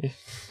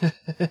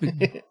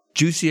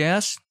 Juicy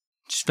ass?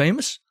 She's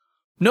famous?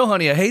 No,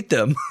 honey, I hate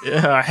them.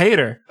 Yeah, I hate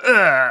her.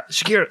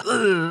 Shakira.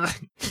 Ugh.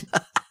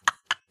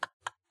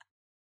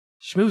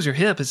 She moves her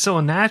hip. It's so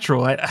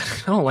unnatural. I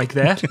don't like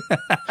that.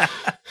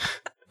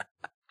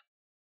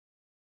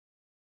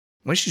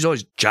 When she's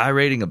always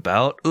gyrating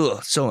about,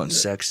 ugh, so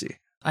unsexy.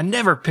 I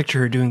never picture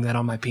her doing that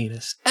on my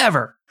penis.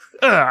 Ever.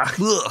 Ugh.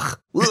 Ugh.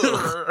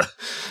 Ugh.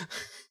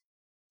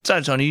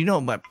 Besides, honey, you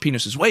know my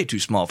penis is way too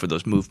small for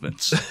those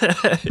movements.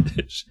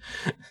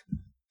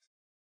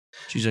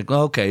 She's like,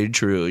 okay,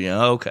 true.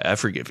 Yeah, okay, I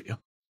forgive you.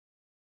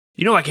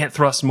 You know I can't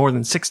thrust more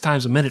than 6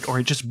 times a minute or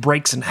it just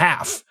breaks in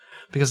half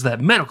because of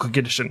that medical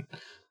condition.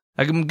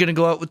 I'm going to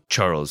go out with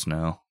Charles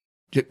now.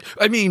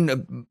 I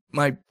mean,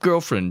 my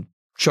girlfriend,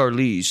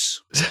 Charlize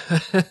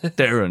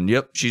Theron.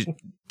 Yep.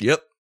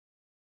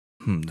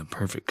 The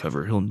perfect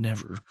cover. He'll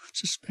never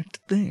suspect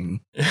a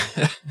thing.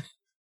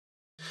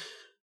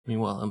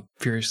 Meanwhile, I'm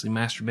furiously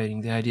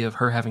masturbating the idea of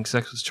her having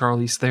sex with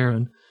Charlize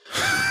Theron.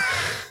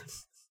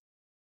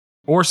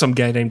 Or some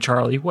guy named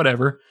Charlie,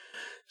 whatever.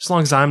 As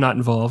long as I'm not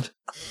involved.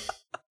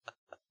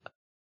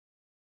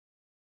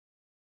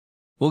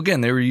 Well,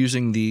 again, they were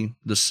using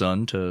the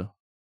sun to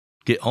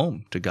get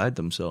home, to guide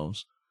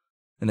themselves.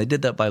 And they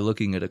did that by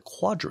looking at a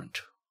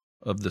quadrant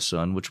of the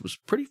sun, which was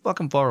pretty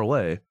fucking far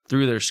away,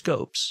 through their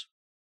scopes.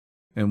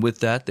 And with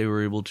that, they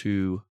were able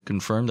to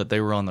confirm that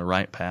they were on the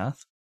right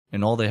path,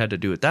 and all they had to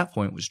do at that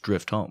point was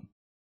drift home.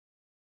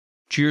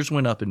 Cheers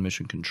went up in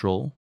mission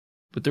control,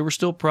 but there were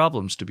still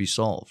problems to be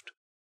solved.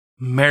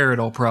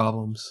 Marital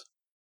problems.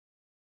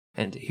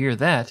 And to hear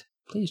that,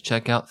 please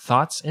check out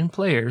Thoughts and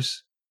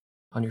Players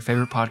on your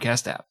favorite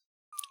podcast app.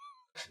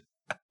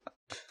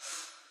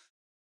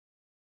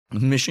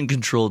 Mission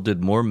Control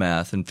did more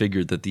math and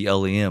figured that the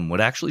LEM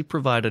would actually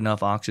provide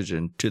enough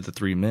oxygen to the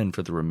 3 men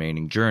for the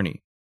remaining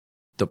journey.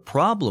 The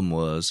problem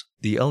was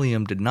the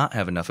LEM did not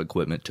have enough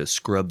equipment to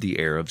scrub the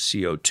air of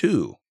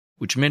CO2,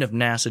 which meant if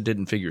NASA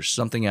didn't figure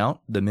something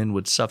out, the men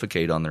would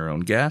suffocate on their own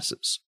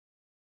gases.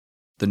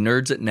 The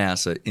nerds at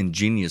NASA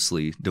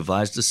ingeniously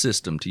devised a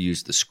system to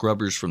use the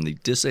scrubbers from the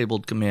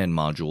disabled command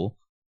module,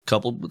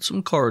 coupled with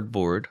some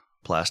cardboard,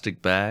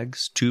 plastic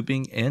bags,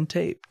 tubing, and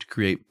tape to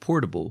create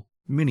portable,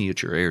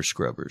 miniature air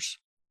scrubbers.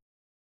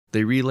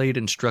 They relayed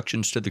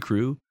instructions to the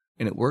crew,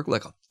 and it worked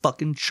like a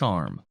fucking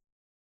charm.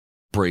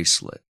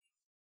 Bracelet.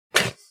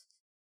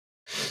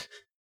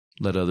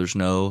 Let others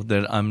know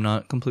that I'm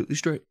not completely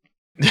straight.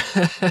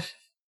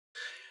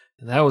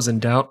 That was in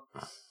doubt.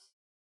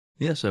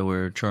 Yes, I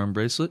wear a charm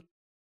bracelet.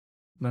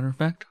 Matter of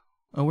fact,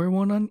 I wear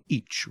one on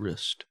each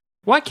wrist.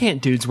 Why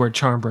can't dudes wear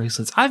charm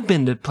bracelets? I've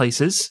been to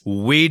places.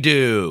 We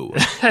do.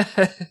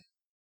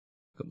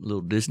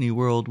 Little Disney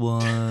World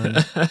one.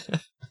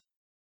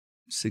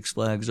 Six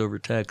Flags over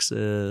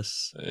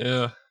Texas.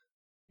 Yeah.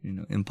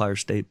 Empire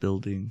State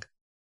Building.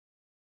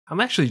 I'm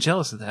actually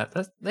jealous of that.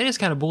 That is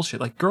kind of bullshit.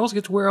 Like, girls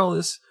get to wear all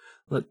this.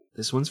 Look,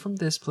 this one's from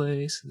this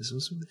place. This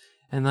one's from...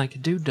 And, like, a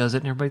dude does it,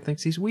 and everybody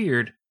thinks he's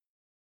weird.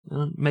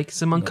 It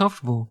makes him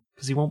uncomfortable,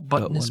 because he won't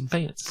button his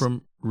pants.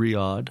 From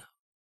Riyadh,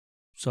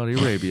 Saudi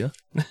Arabia.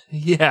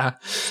 Yeah.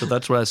 So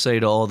that's what I say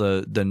to all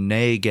the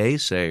nay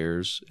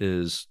gaysayers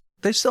is...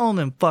 They sell them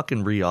in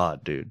fucking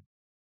Riyadh, dude.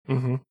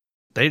 Mm-hmm.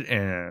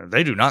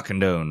 They do not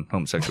condone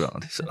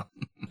homosexuality. So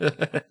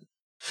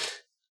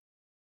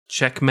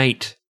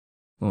checkmate.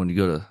 Well, when you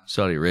go to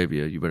Saudi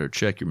Arabia, you better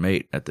check your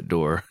mate at the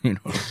door.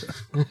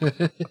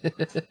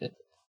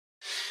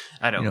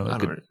 I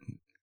don't.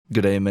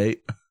 Good day,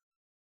 mate.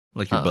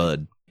 Like your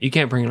bud. You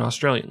can't bring an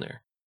Australian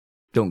there.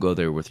 Don't go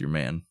there with your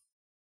man.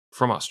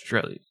 From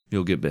Australia.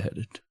 You'll get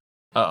beheaded.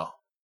 Oh,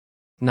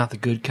 not the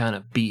good kind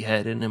of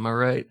beheading. Am I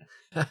right?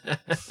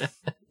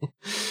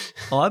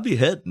 Oh, I'd be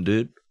heading,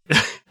 dude.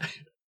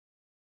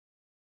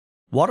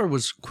 Water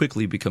was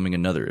quickly becoming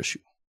another issue.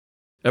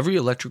 Every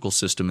electrical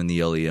system in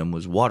the LEM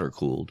was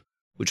water-cooled,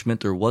 which meant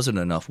there wasn't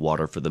enough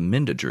water for the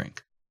men to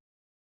drink.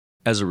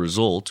 As a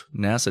result,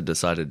 NASA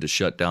decided to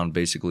shut down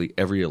basically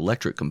every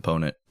electric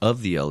component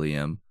of the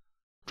LEM,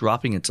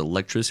 dropping its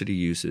electricity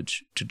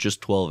usage to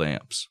just 12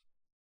 amps.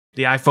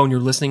 The iPhone you're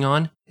listening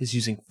on is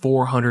using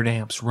 400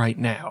 amps right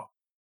now.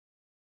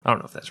 I don't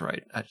know if that's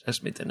right. I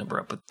just made that number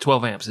up, but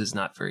 12 amps is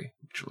not very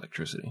much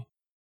electricity.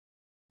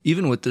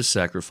 Even with this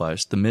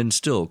sacrifice, the men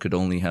still could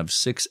only have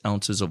 6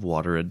 ounces of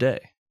water a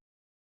day.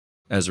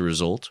 As a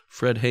result,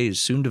 Fred Hayes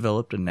soon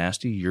developed a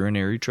nasty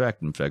urinary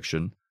tract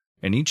infection,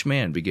 and each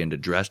man began to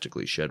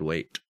drastically shed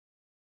weight.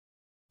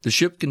 The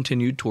ship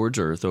continued towards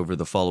Earth over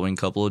the following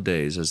couple of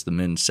days as the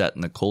men sat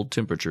in the cold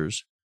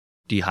temperatures,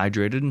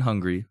 dehydrated and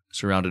hungry,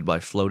 surrounded by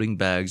floating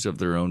bags of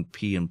their own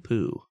pee and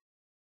poo.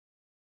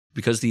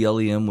 Because the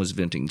LEM was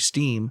venting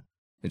steam,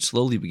 it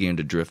slowly began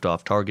to drift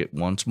off target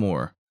once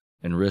more,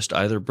 and risked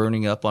either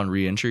burning up on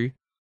re-entry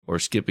or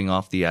skipping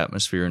off the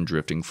atmosphere and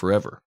drifting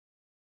forever.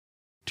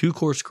 2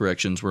 course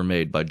corrections were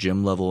made by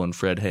Jim Lovell and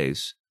Fred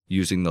Hayes,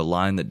 using the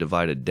line that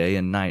divided day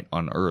and night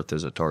on Earth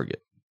as a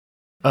target.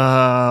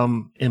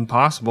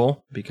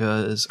 Impossible,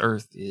 because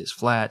Earth is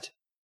flat.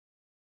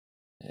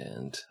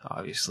 And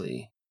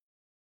obviously,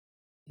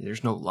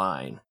 there's no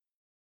line.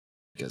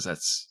 Because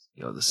that's,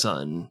 the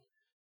sun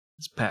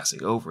is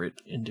passing over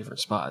it in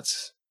different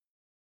spots.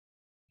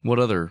 What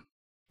other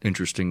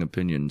interesting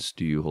opinions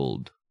do you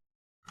hold?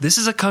 This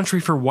is a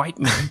country for white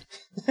men.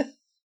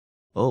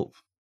 Oh.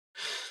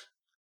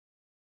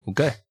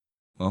 Okay.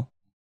 Well,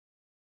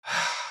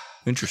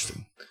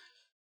 interesting.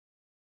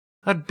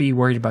 I'd be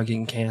worried about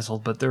getting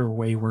canceled, but there are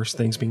way worse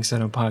things being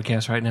said on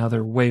podcasts right now.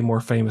 They're way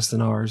more famous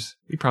than ours.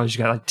 We probably just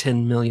got like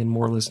 10 million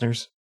more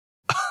listeners.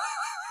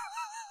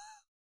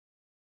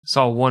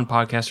 Saw one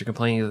podcaster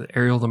complaining that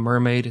Ariel the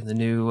Mermaid in the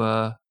new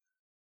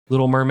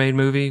Little Mermaid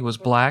movie was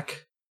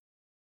black.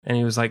 And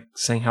he was like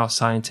saying how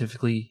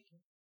scientifically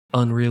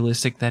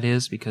unrealistic that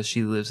is because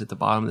she lives at the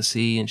bottom of the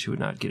sea and she would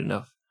not get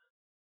enough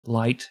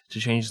light to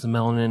change the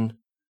melanin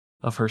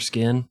of her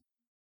skin.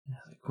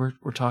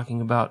 We're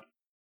talking about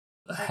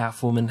a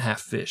half woman,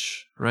 half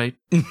fish, right?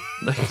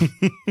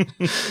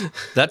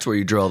 That's where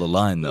you draw the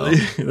line, though.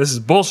 This is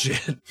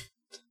bullshit.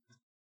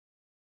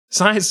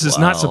 Science does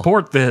not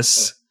support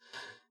this.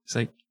 It's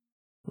like,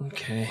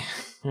 okay,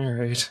 all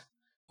right.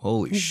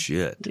 Holy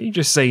shit. You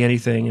just say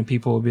anything and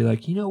people will be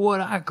like, you know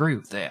what? I agree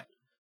with that.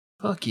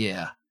 Fuck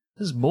yeah.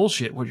 This is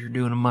bullshit what you're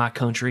doing in my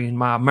country and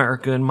my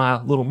America and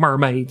my little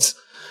mermaids.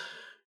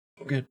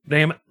 Good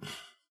damn it.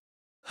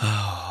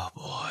 Oh,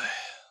 boy.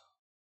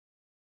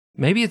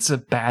 Maybe it's a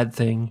bad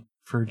thing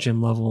for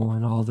Jim Lovell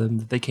and all of them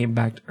that they came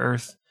back to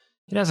Earth.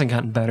 It hasn't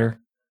gotten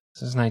better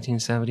since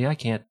 1970. I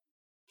can't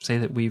say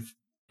that we've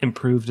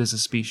improved as a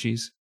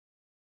species.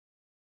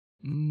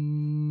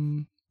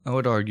 I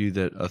would argue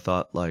that a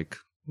thought like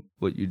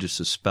what you just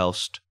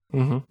espoused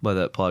by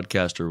that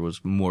podcaster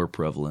was more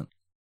prevalent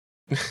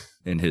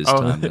in his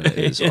time than it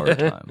is our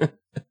time.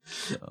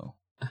 So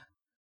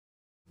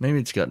maybe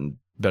it's gotten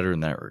better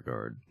in that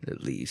regard,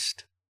 at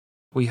least.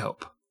 We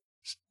hope.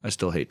 I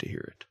still hate to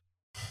hear it.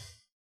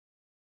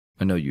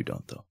 I know you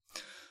don't, though.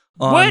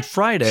 On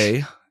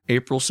Friday,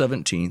 April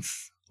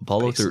 17th,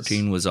 Apollo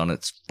 13 was on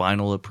its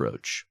final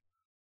approach.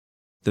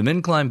 The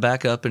men climbed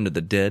back up into the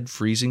dead,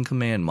 freezing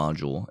command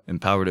module and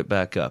powered it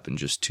back up in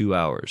just 2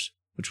 hours,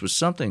 which was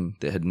something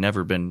that had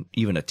never been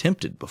even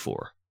attempted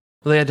before.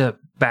 Well, they had to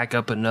back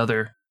up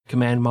another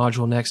command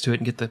module next to it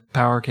and get the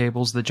power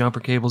cables, the jumper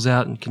cables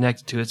out and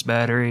connect it to its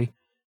battery.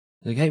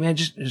 Like, hey, man,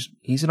 just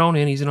ease it on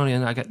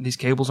in. I got these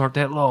cables aren't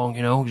that long,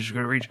 just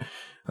going to reach.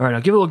 All right, now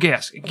give it a little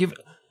gas.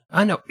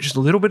 I know, just a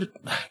little bit.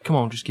 Come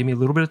on, just give me a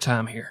little bit of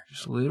time here.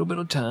 Just a little bit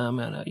of time.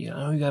 I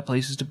know you got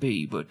places to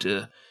be, but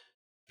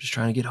just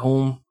trying to get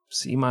home,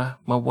 see my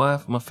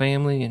wife, my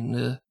family,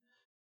 and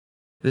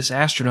this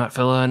astronaut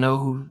fella I know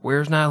who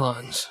wears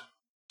nylons.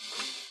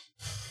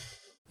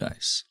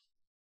 Nice.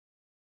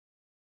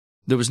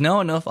 There was now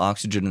enough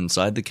oxygen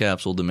inside the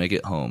capsule to make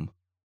it home,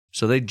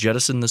 so they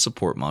jettisoned the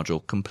support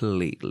module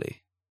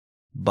completely.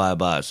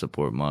 Bye-bye,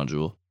 support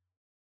module.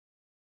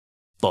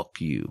 Fuck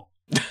you.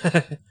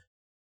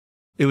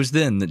 It was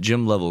then that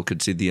Jim Lovell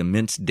could see the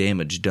immense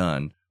damage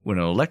done when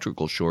an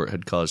electrical short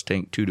had caused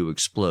Tank 2 to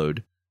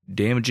explode,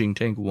 damaging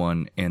Tank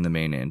 1 and the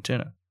main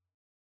antenna.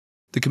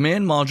 The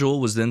command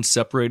module was then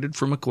separated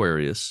from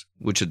Aquarius,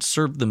 which had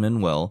served the men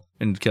well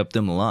and kept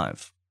them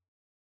alive.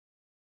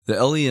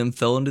 The LEM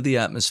fell into the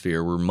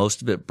atmosphere where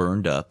most of it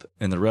burned up,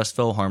 and the rest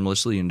fell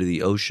harmlessly into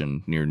the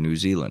ocean near New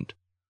Zealand.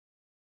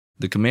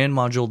 The command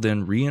module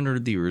then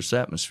re-entered the Earth's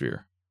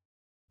atmosphere.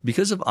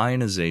 Because of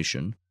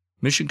ionization,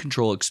 Mission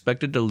Control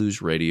expected to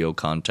lose radio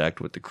contact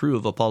with the crew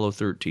of Apollo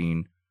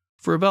 13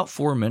 for about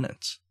 4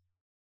 minutes.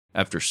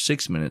 After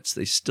 6 minutes,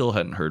 they still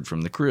hadn't heard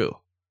from the crew.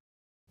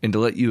 And to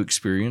let you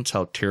experience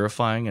how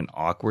terrifying and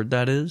awkward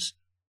that is,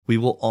 we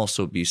will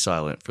also be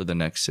silent for the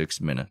next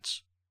 6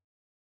 minutes.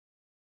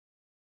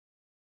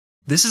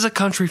 This is a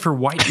country for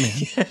white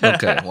men.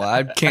 Okay, well,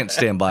 I can't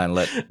stand by and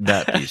let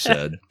that be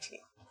said.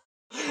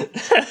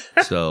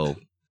 So,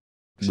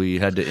 we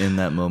had to end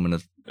that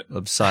moment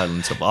of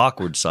silence, of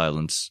awkward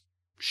silence,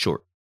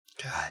 short.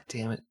 God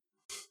damn it.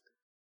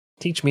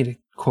 Teach me to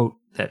quote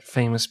that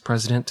famous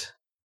president,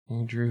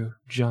 Andrew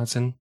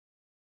Johnson,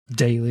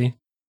 daily.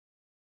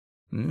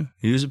 Yeah,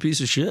 he was a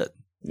piece of shit.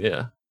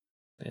 Yeah.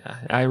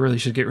 I really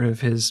should get rid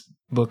of his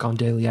book on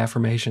daily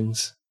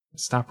affirmations.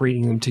 Stop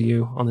reading them to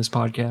you on this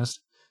podcast.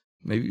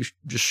 Maybe you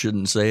just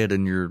shouldn't say it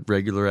in your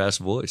regular-ass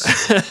voice.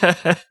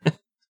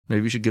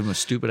 Maybe you should give him a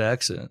stupid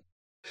accent.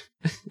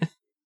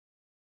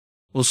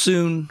 Well,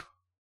 soon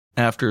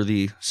after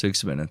the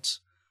 6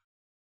 minutes,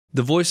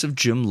 the voice of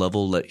Jim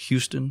Lovell let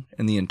Houston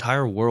and the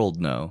entire world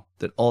know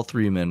that all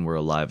 3 men were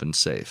alive and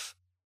safe.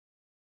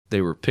 They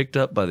were picked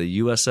up by the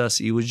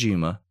USS Iwo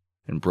Jima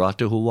and brought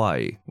to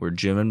Hawaii, where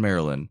Jim and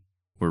Marilyn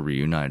were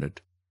reunited.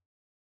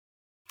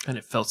 And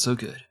it felt so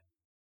good.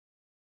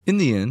 In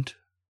the end,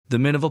 the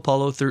men of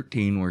Apollo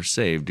 13 were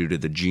saved due to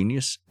the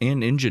genius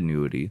and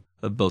ingenuity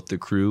of both the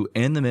crew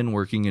and the men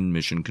working in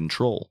Mission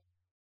Control.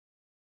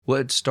 What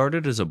had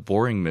started as a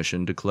boring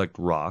mission to collect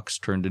rocks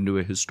turned into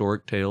a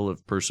historic tale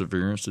of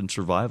perseverance and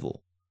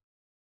survival.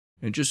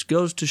 It just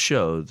goes to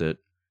show that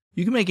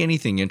you can make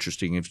anything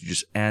interesting if you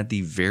just add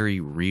the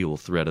very real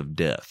threat of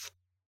death.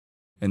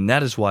 And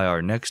that is why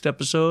our next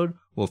episode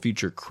will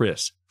feature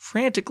Chris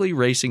frantically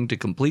racing to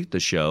complete the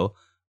show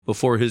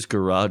before his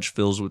garage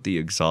fills with the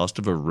exhaust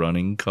of a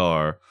running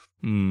car.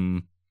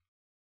 End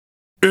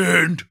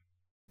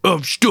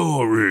of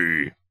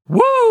story.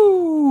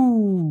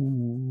 Woo!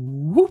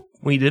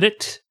 We did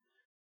it.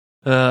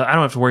 I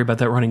don't have to worry about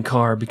that running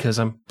car because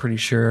I'm pretty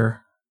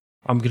sure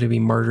I'm going to be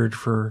murdered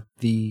for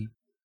the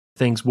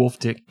things Wolf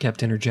Dick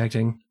kept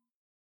interjecting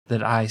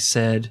that I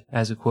said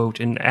as a quote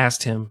and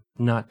asked him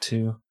not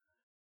to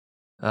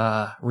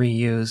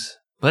reuse.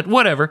 But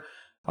whatever.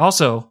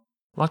 Also,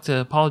 I'd like to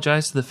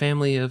apologize to the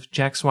family of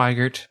Jack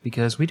Swigert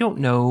because we don't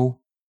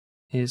know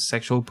his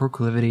sexual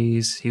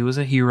proclivities. He was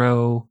a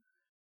hero.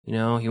 He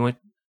went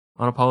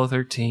on Apollo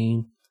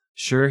 13.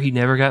 Sure, he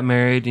never got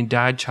married and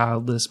died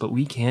childless, but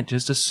we can't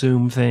just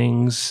assume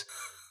things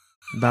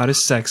about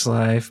his sex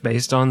life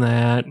based on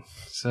that.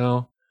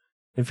 So,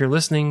 if you're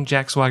listening,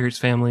 Jack Swigert's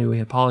family, we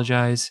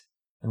apologize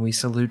and we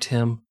salute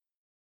him.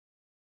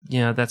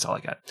 Yeah, that's all I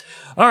got.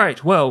 All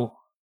right, well,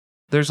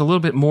 there's a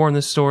little bit more in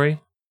this story.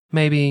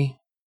 Maybe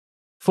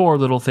 4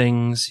 little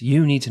things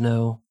you need to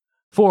know.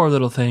 4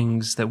 little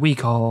things that we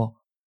call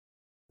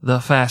the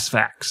Fast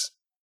Facts.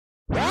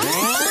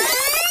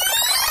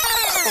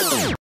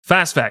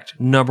 Fast fact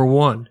number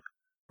 1.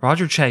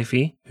 Roger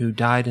Chaffee, who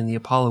died in the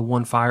Apollo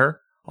 1 fire,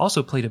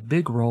 also played a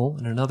big role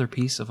in another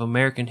piece of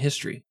American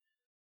history.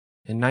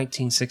 In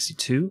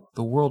 1962,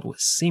 the world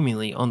was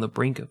seemingly on the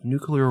brink of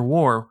nuclear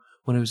war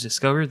when it was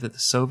discovered that the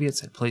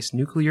Soviets had placed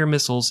nuclear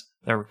missiles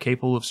that were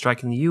capable of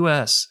striking the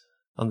U.S.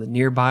 on the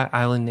nearby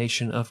island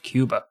nation of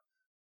Cuba.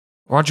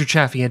 Roger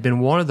Chaffee had been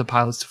one of the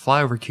pilots to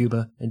fly over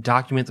Cuba and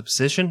document the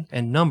position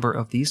and number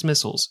of these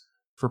missiles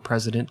for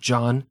President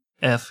John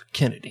F.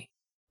 Kennedy.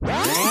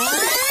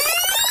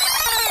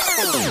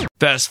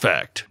 Fast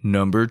fact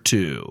number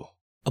 2.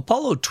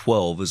 Apollo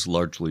 12 is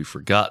largely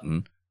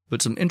forgotten,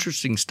 but some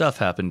interesting stuff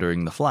happened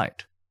during the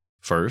flight.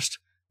 First,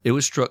 it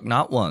was struck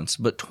not once,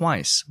 but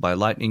twice by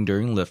lightning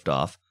during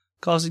liftoff,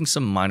 causing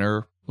some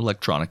minor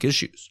electronic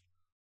issues.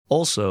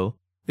 Also,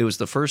 it was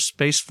the first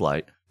space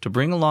flight to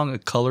bring along a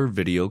color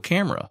video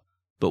camera,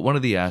 but one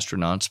of the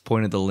astronauts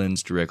pointed the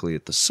lens directly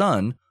at the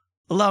sun,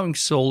 allowing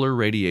solar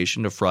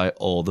radiation to fry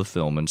all the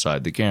film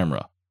inside the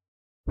camera.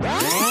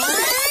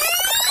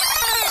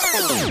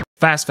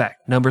 Fast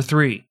fact number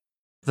 3.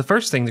 The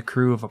first thing the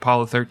crew of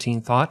Apollo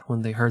 13 thought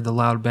when they heard the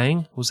loud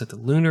bang was that the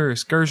Lunar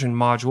Excursion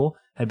Module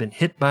had been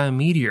hit by a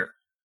meteor.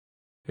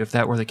 If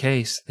that were the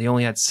case, they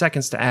only had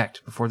seconds to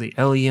act before the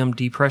LEM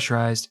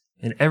depressurized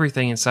and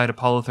everything inside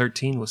Apollo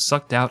 13 was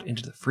sucked out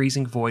into the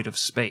freezing void of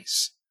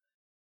space.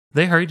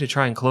 They hurried to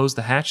try and close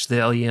the hatch to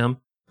the LEM,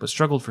 but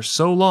struggled for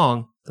so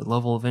long that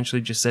Lovell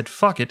eventually just said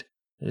fuck it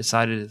and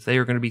decided if they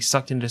were going to be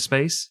sucked into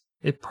space,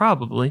 it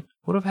probably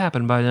would have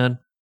happened by then.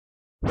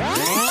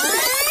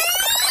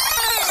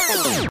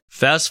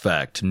 Fast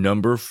fact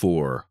number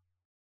 4.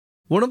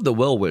 One of the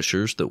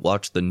well-wishers that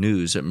watched the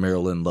news at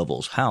Marilyn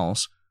Lovell's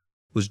house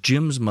was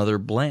Jim's mother,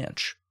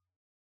 Blanche.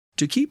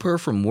 To keep her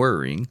from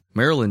worrying,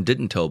 Marilyn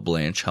didn't tell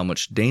Blanche how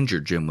much danger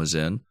Jim was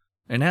in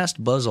and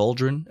asked Buzz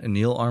Aldrin and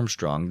Neil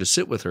Armstrong to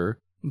sit with her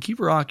and keep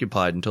her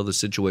occupied until the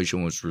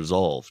situation was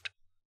resolved.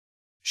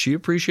 She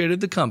appreciated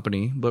the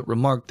company, but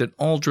remarked that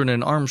Aldrin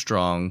and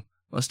Armstrong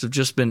must have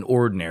just been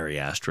ordinary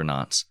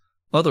astronauts.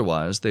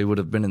 Otherwise, they would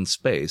have been in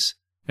space,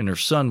 and her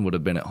son would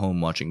have been at home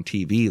watching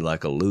TV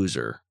like a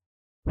loser.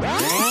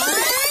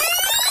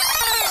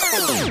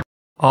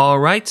 All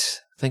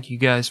right. Thank you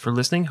guys for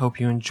listening. Hope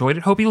you enjoyed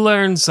it. Hope you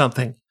learned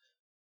something.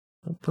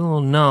 Put a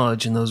little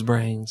knowledge in those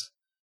brains.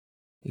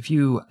 If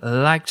you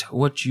liked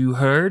what you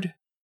heard,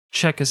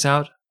 check us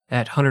out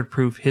at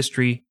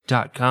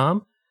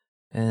 100proofhistory.com.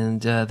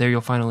 And there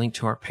you'll find a link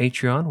to our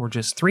Patreon. We're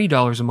just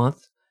 $3 a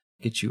month.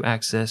 Get you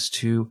access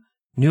to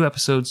new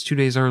episodes 2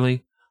 days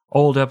early,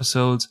 old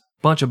episodes,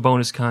 bunch of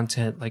bonus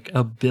content, like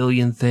a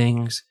billion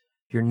things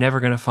you're never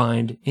going to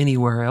find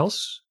anywhere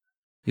else.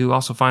 You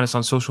also find us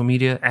on social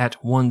media at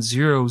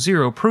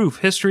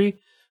 100proofhistory.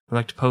 We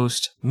like to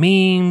post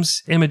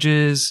memes,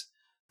 images,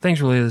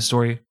 things related to the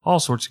story,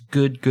 all sorts of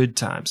good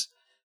times.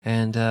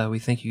 And we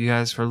thank you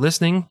guys for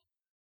listening.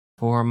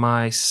 For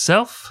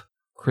myself,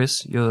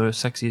 Chris, your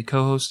sexy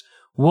co-host,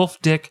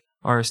 Wolf Dick,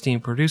 our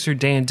esteemed producer,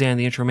 Dan,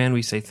 the intro man,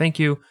 we say thank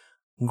you.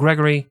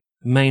 Gregory,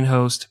 main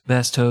host,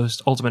 best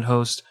host, ultimate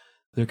host.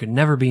 There could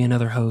never be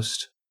another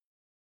host.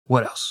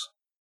 What else?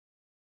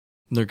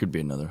 There could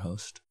be another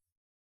host.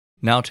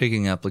 Now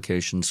taking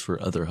applications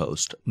for other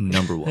host,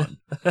 number 1.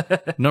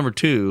 Number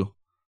 2,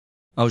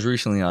 I was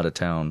recently out of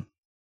town,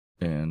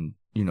 and,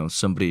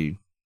 somebody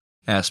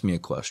asked me a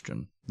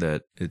question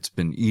that it's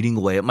been eating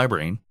away at my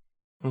brain.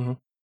 Mm-hmm.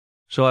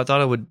 So I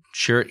thought I would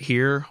share it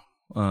here,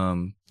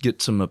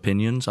 get some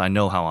opinions. I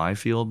know how I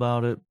feel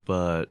about it,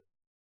 but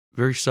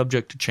very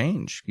subject to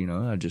change.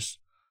 I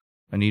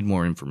need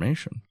more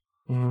information.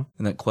 Mm-hmm.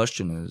 And that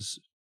question is,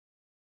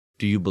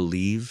 do you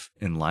believe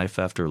in life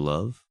after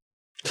love?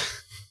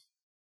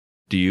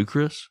 Do you,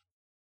 Chris?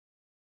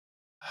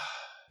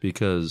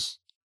 Because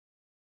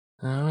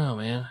I don't know,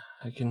 man.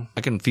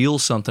 I can feel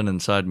something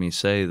inside me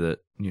say that,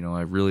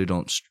 I really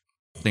don't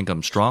think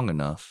I'm strong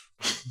enough,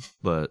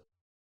 but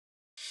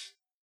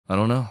I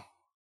don't know.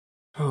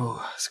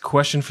 Oh, it's a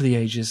question for the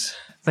ages.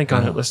 Think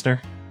on it, listener.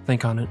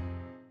 Think on it.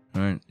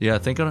 All right. Yeah,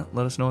 think on it.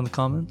 Let us know in the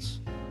comments.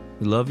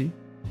 We love you.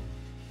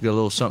 We got a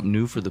little something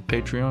new for the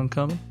Patreon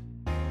coming.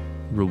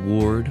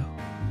 Reward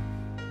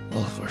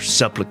all of our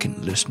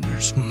supplicant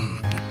listeners.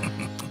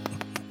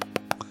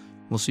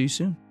 We'll see you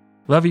soon.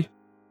 Love you.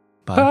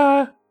 Bye.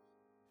 Bye.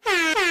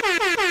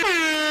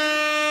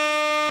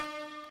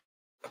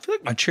 I feel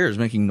like my chair is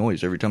making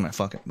noise every time I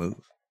fucking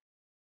move.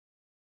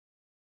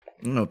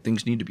 I don't know if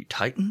things need to be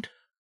tightened.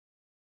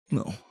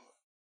 No.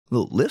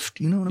 Little lift,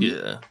 you know what I mean?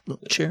 Yeah.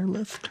 Little chair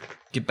lift.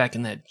 Get back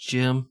in that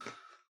gym.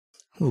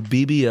 Little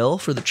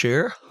BBL for the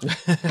chair.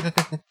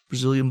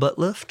 Brazilian butt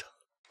lift.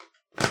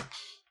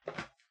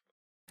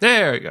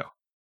 There you go.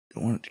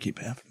 Don't want it to keep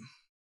happening.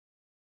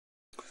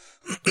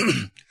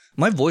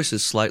 My voice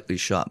is slightly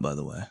shot, by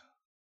the way.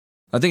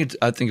 I think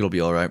it'll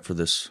be all right for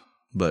this,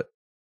 but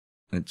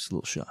it's a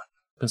little shot.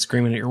 Been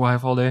screaming at your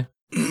wife all day?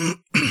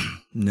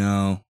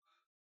 No.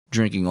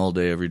 Drinking all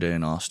day, every day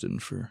in Austin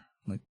for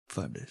like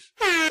 5 days.